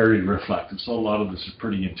 very reflective, so a lot of this is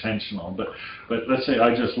pretty intentional, but let's say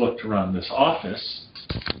I just looked around this office,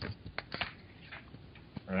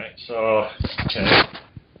 right? So, okay,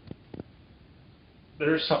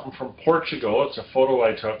 there's something from Portugal, it's a photo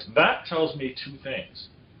I took. That tells me two things.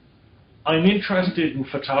 I'm interested in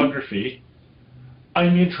photography,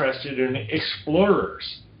 I'm interested in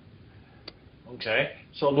explorers. Okay,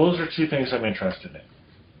 so those are two things I'm interested in.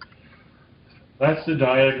 That's the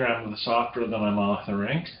diagram of the software that I'm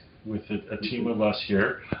authoring with a team of us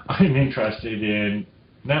here. I'm interested in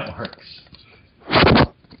networks.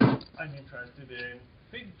 I'm interested in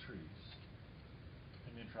fig trees.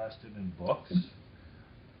 I'm interested in books.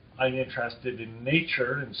 I'm interested in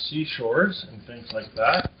nature and seashores and things like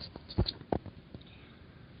that.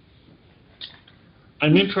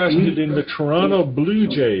 I'm interested in the Toronto Blue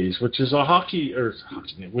Jays, which is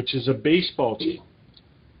which is a baseball team.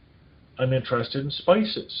 I'm interested in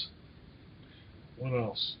spices. What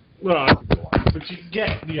else? Well, I could go on, but you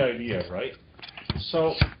get the idea, right?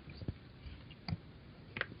 So,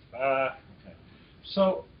 okay.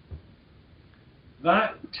 So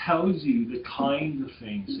that tells you the kind of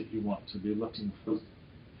things that you want to be looking for.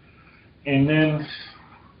 And then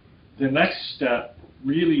the next step,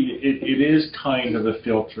 really, it is kind of a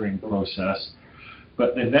filtering process,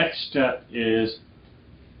 but the next step is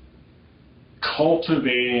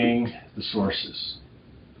cultivating the sources.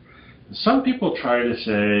 some people try to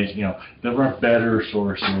say, you know, there are better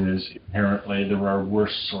sources inherently, there are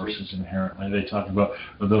worse sources inherently. They talk about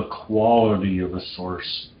the quality of a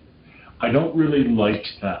source. I don't really like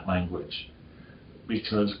that language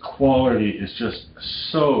because quality is just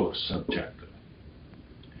so subjective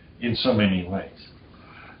in so many ways.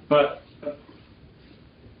 But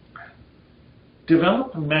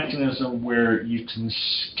develop a mechanism where you can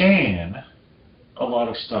scan a lot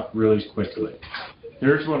of stuff really quickly.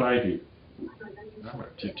 Here's what I do. Remember,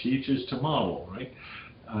 to teach is to model, right?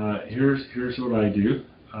 Here's what I do.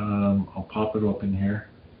 I'll pop it open here.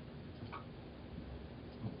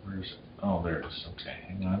 Where's it? Oh, there it is. Okay,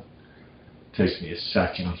 hang on. Takes me a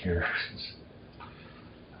second here.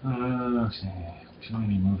 Okay, too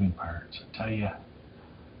many moving parts. I tell ya.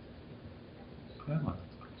 Come on,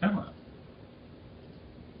 come on.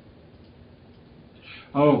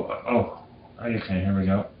 Okay, here we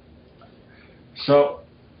go. So,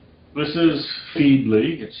 this is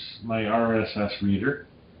Feedly. It's my RSS reader.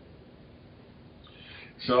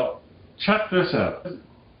 So, check this out.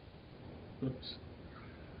 Oops.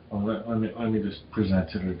 Oh, let me just present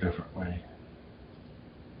it a different way.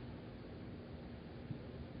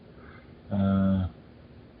 No,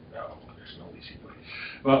 there's no easy way.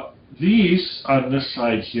 Well, these on this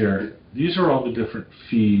side here, these are all the different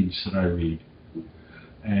feeds that I read.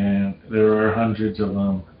 And there are hundreds of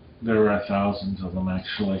them. There are thousands of them,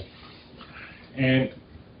 actually. And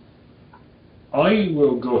I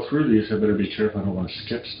will go through these. I better be careful. I don't want to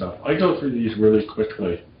skip stuff. I go through these really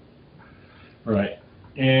quickly. Right.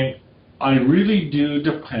 And I really do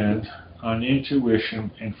depend on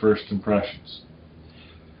intuition and first impressions.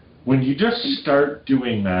 When you just start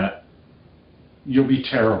doing that, you'll be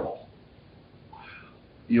terrible.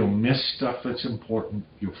 You'll miss stuff that's important.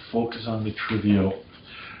 You'll focus on the trivial.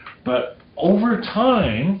 But over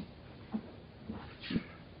time,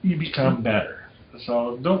 you become better.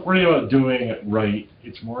 So don't worry about doing it right.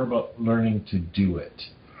 It's more about learning to do it.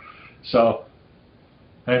 So,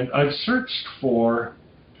 and I've searched for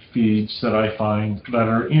feeds that I find that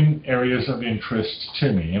are in areas of interest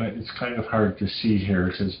to me. And it's kind of hard to see here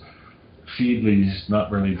because Feedly is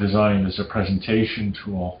not really designed as a presentation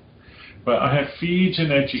tool. But I have feeds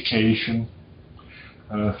in education.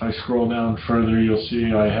 If I scroll down further, you'll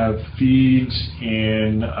see I have feeds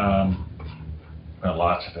in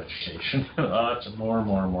lots of education, lots of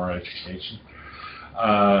more education.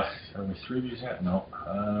 Are we through these yet? No.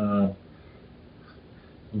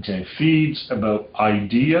 Okay, feeds about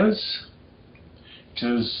ideas,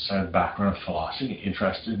 because I have background in philosophy,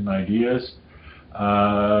 interested in ideas.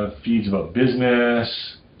 Feeds about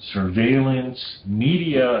business, surveillance,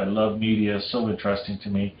 media. I love media, so interesting to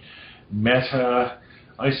me. Meta.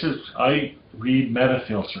 I read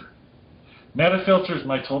Metafilter. Metafilter is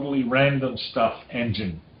my totally random stuff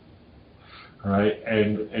engine, right?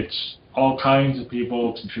 And it's all kinds of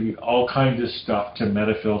people contribute all kinds of stuff to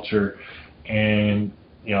Metafilter, and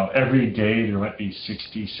you know, every day there might be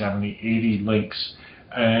 60, 70, 80 links,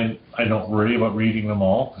 and I don't worry about reading them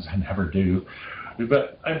all because I never do.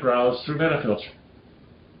 But I browse through Metafilter,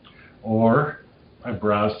 or I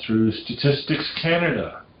browse through Statistics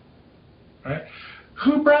Canada, right?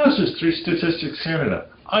 Who browses through Statistics Canada?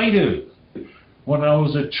 I do. When I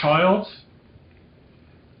was a child,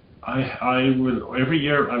 I would every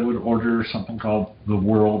year I would order something called the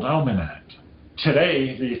World Almanac.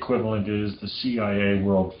 Today, the equivalent is the CIA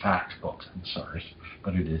World Fact Book. I'm sorry,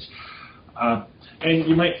 but it is. And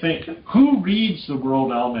you might think, who reads the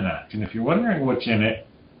World Almanac? And if you're wondering what's in it,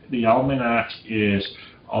 the almanac is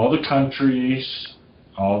all the countries,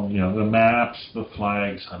 all the maps, the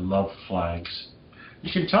flags. I love flags.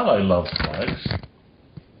 You can tell I love flags.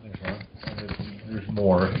 There's one. There's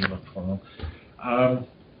more if you look for them.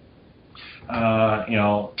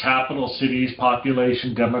 Capital cities,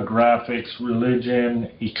 population, demographics, religion,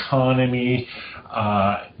 economy,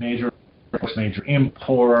 major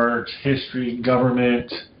imports, history,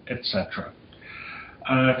 government, etc.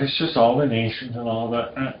 It's just all the nations and all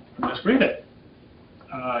that. Just read it.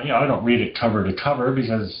 I don't read it cover to cover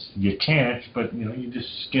because you can't, but you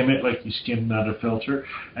just skim it like you skim Metafilter,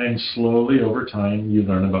 and slowly over time you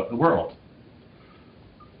learn about the world.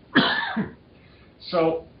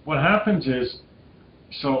 So what happens is,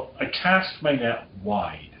 I cast my net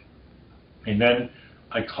wide, and then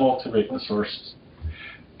I cultivate the sources.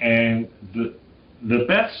 And the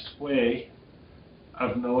best way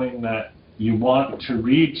of knowing that you want to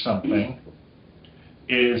read something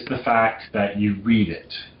is the fact that you read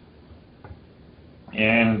it.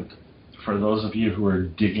 And for those of you who are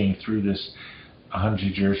digging through this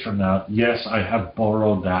 100 years from now, yes, I have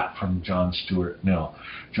borrowed that from John Stuart Mill.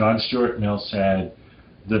 John Stuart Mill said,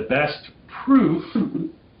 the best proof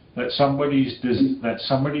that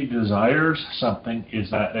somebody desires something is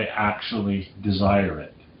that they actually desire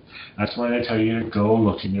it. That's why I tell you to go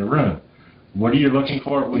look in your room. What are you looking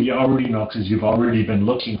for? Well, you already know because you've already been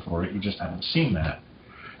looking for it. You just haven't seen that.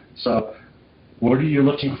 So what are you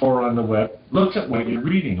looking for on the web? Look at what you're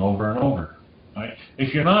reading over and over. Right?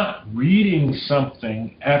 If you're not reading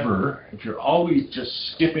something ever, if you're always just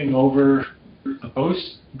skipping over the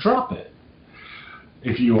post, drop it.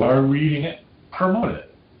 If you are reading it, promote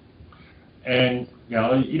it. And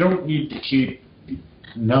you don't need to keep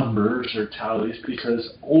numbers or tallies,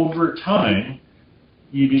 because over time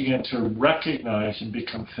you begin to recognize and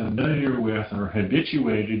become familiar with or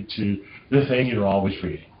habituated to the thing you're always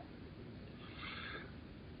reading.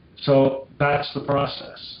 So that's the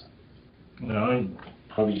process. I'm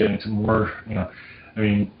probably getting to more,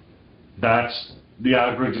 that's the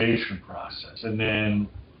aggregation process. And then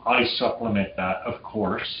I supplement that, of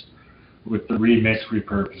course, with the remix,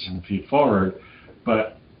 repurpose, and feed forward.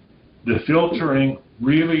 But the filtering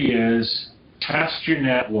really is cast your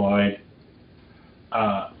net wide,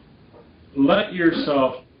 let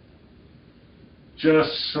yourself just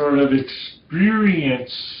sort of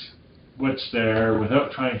experience what's there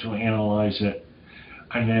without trying to analyze it,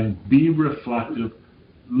 and then be reflective,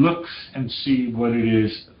 look and see what it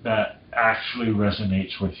is that actually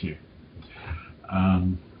resonates with you.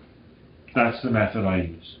 That's the method I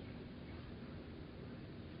use.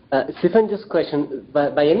 Stephen, just a question.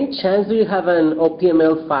 By any chance, do you have an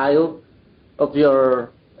OPML file of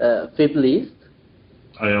your feed list?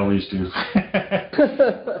 I always do.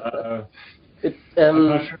 I'm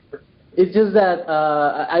not sure. It's just that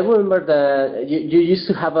I remember that you used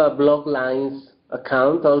to have a blog lines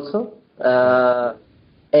account also,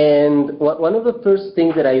 and one of the first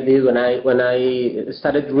things that I did when I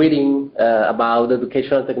started reading about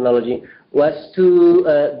educational technology was to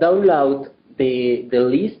download the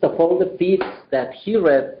list of all the feeds that he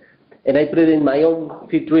read, and I put it in my own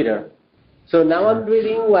feed reader. So now I'm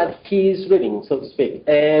reading what he's reading, so to speak,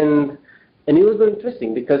 and it was very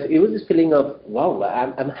interesting because it was this feeling of, wow,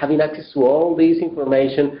 I'm having access to all this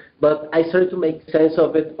information, but I started to make sense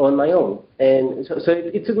of it on my own. And so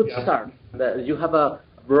it's a good start. That you have a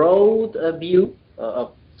broad view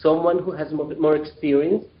of someone who has more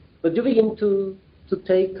experience, but you begin to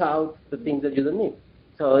take out the things that you don't need.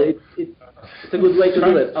 So it's a good way to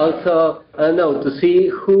do it. Also, I don't know, to see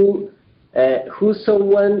who's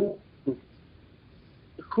someone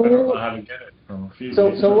who... I don't know how to get it from a feed.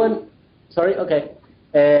 So someone... Sorry, okay.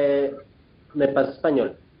 Me pasa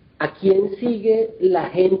español. ¿A quién sigue la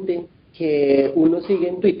gente que uno sigue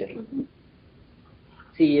en Twitter?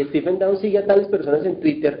 Si Stephen Down sigue a tales personas en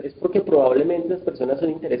Twitter, es porque probablemente las personas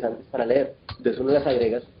son interesantes para leer. Entonces uno las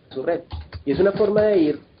agrega a su red. Y es una forma de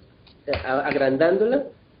ir agrandándola,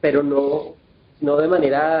 pero no de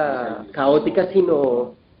manera caótica,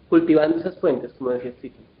 sino cultivando esas fuentes, como decía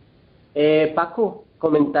Stephen. Paco,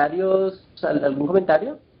 ¿comentarios? ¿Algún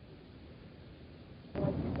comentario?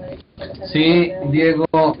 Sí, Diego,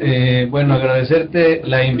 bueno, agradecerte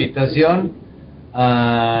la invitación.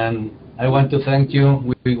 And I want to thank you.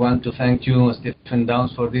 We want to thank you, Stephen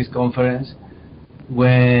Downs, for this conference.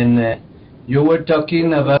 When you were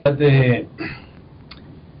talking about the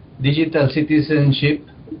digital citizenship,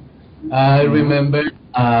 I remember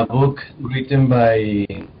a book written by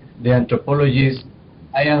the anthropologist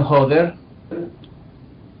Ian Hodder,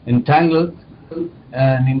 Entangled,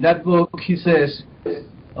 and in that book he says,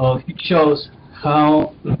 he shows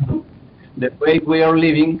how the way we are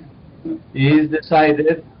living is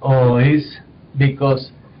decided or is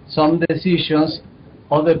because some decisions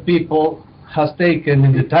other people has taken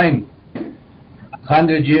in the time,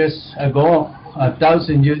 100 years ago,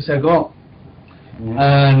 1,000 years ago.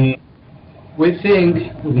 And we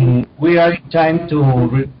think we are in time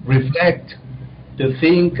to reflect, to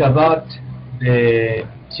think about the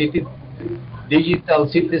digital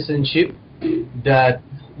citizenship that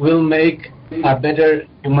will make a better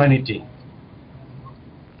humanity.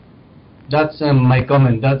 That's my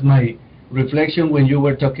comment. That's my reflection when you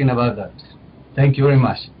were talking about that. Thank you very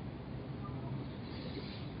much.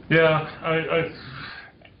 Yeah,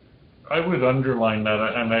 I would underline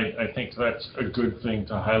that, and I think that's a good thing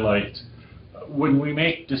to highlight. When we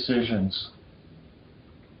make decisions,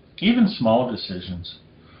 even small decisions,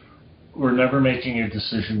 we're never making a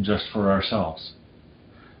decision just for ourselves.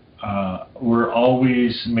 We're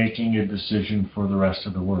always making a decision for the rest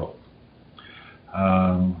of the world.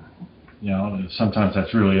 Sometimes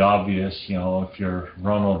that's really obvious. If you're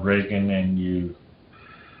Ronald Reagan and you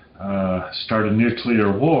start a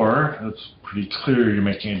nuclear war, it's pretty clear you're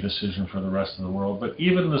making a decision for the rest of the world. But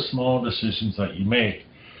even the small decisions that you make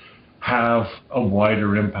have a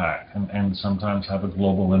wider impact and sometimes have a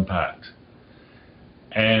global impact.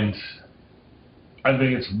 And I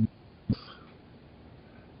think it's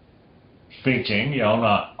thinking,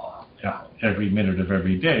 not every minute of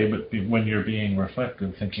every day, but when you're being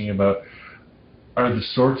reflective, thinking about, are the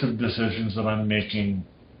sorts of decisions that I'm making,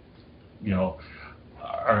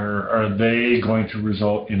 are they going to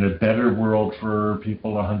result in a better world for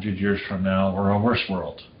people 100 years from now, or a worse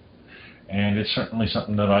world? And it's certainly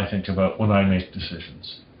something that I think about when I make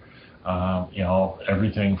decisions.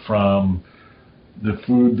 Everything from the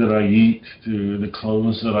food that I eat, to the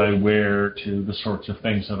clothes that I wear, to the sorts of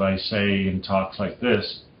things that I say in talks like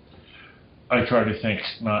this. I try to think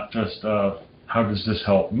not just of how does this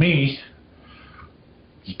help me.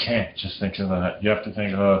 You can't just think of that. You have to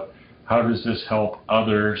think of how does this help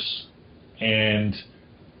others, and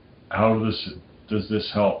how does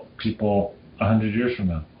this help people 100 years from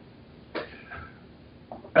now.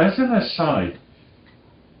 As an aside,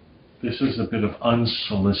 this is a bit of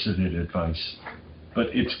unsolicited advice, but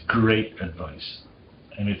it's great advice,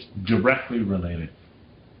 and it's directly related.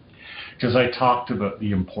 Because I talked about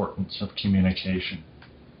the importance of communication.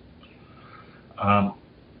 The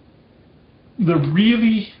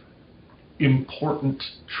really important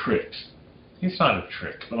trick, it's not a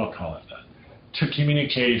trick, but I'll call it that, to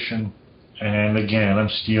communication, and again, I'm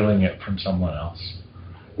stealing it from someone else,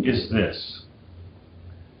 is this: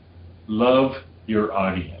 love your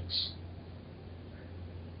audience.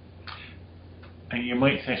 And you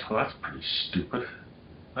might think, well, that's pretty stupid.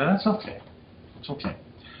 But that's okay. It's okay.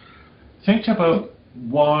 Think about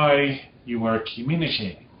why you are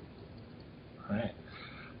communicating, right?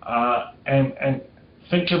 And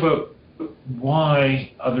think about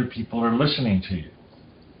why other people are listening to you.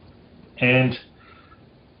 And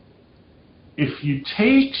if you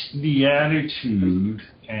take the attitude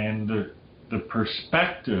and the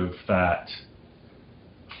perspective that,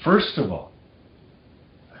 first of all,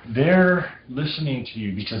 they're listening to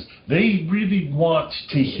you because they really want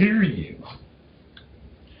to hear you.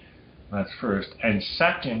 That's first. And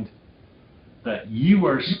second, that you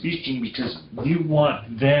are speaking because you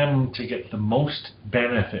want them to get the most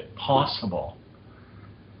benefit possible.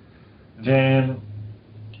 Then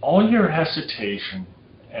all your hesitation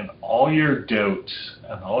and all your doubts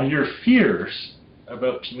and all your fears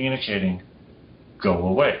about communicating go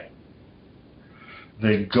away.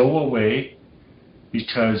 They go away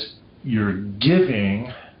because you're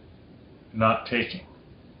giving, not taking.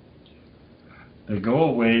 They go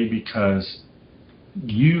away because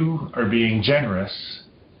you are being generous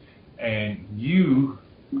and you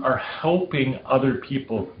are helping other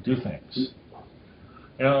people do things.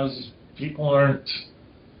 People aren't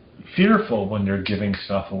fearful when they're giving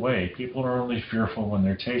stuff away. People are only fearful when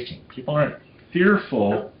they're taking. People aren't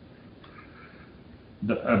fearful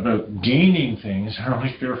about gaining things, they're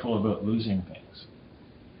only fearful about losing things.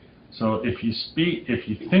 So if you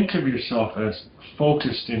think of yourself as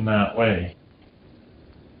focused in that way,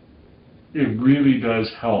 it really does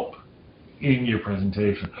help in your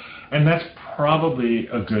presentation. And that's probably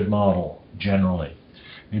a good model, generally.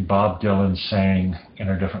 I mean, Bob Dylan sang in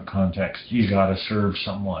a different context, you gotta serve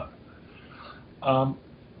someone.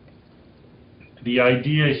 The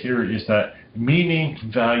idea here is that meaning,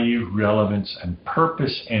 value, relevance, and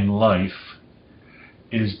purpose in life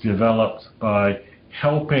is developed by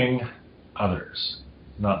helping others,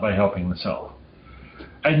 not by helping the self.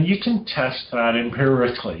 And you can test that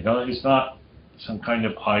empirically. It's not some kind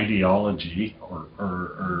of ideology or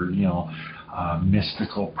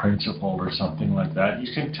mystical principle or something like that.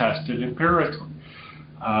 You can test it empirically.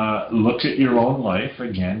 Look at your own life,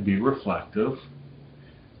 again, be reflective,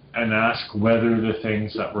 and ask whether the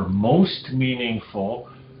things that were most meaningful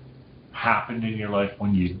happened in your life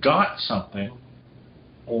when you got something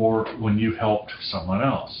or when you helped someone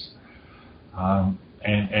else.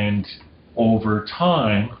 And over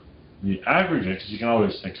time, the aggregate, because you can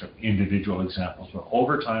always think of individual examples, but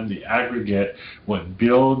over time, the aggregate, what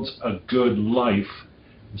builds a good life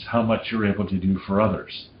is how much you're able to do for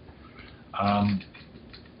others. And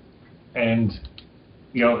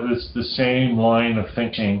it's the same line of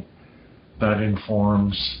thinking that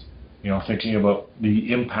informs, thinking about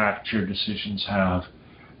the impact your decisions have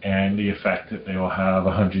and the effect that they will have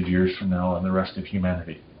 100 years from now on the rest of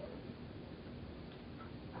humanity.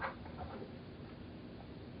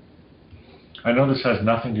 I know this has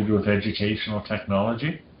nothing to do with educational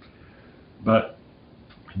technology, but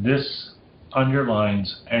this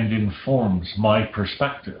underlines and informs my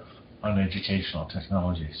perspective on educational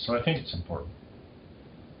technology. So I think it's important.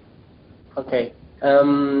 Okay.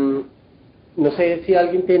 No sé si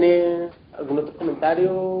alguien tiene algún otro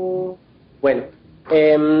comentario. Bueno,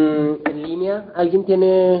 En línea, ¿alguien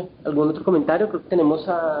tiene algún otro comentario? Creo que tenemos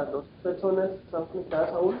a 2 personas que están conectadas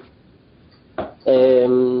aún.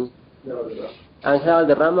 Ángela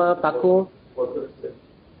Valderrama, Paco.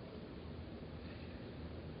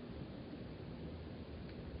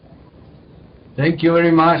 Thank you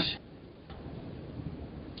very much.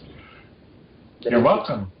 You're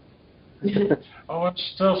welcome. Oh, I'm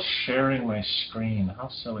still sharing my screen. How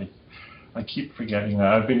silly. I keep forgetting that.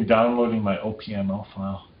 I've been downloading my OPML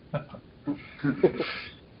file.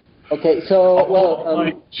 Okay, so, well...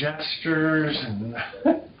 my gestures and...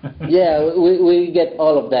 yeah, we get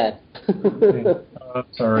all of that.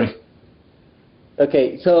 Sorry.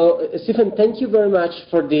 Okay, so, Stephen, thank you very much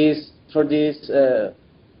for this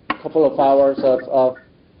couple of hours of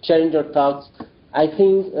sharing your thoughts. I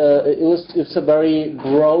think it was a very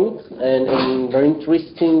broad and very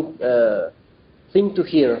interesting thing to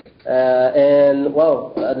hear, and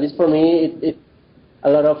well, at least for me,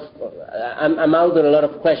 I'm out with a lot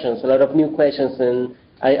of questions, a lot of new questions, and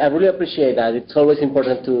I really appreciate that. It's always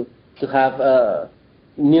important to have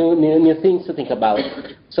new things to think about.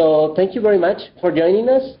 So thank you very much for joining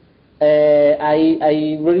us.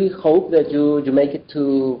 I really hope that you make it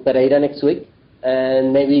to Pereira next week,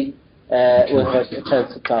 and maybe we'll have a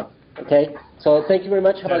chance to talk. Okay? So thank you very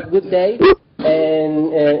much. Have a good day.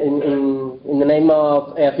 And in the name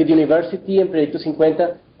of FIT University and Proyecto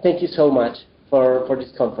 50, thank you so much for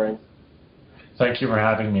this conference. Thank you for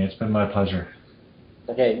having me. It's been my pleasure.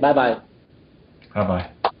 Okay. Bye-bye.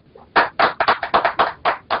 Bye-bye.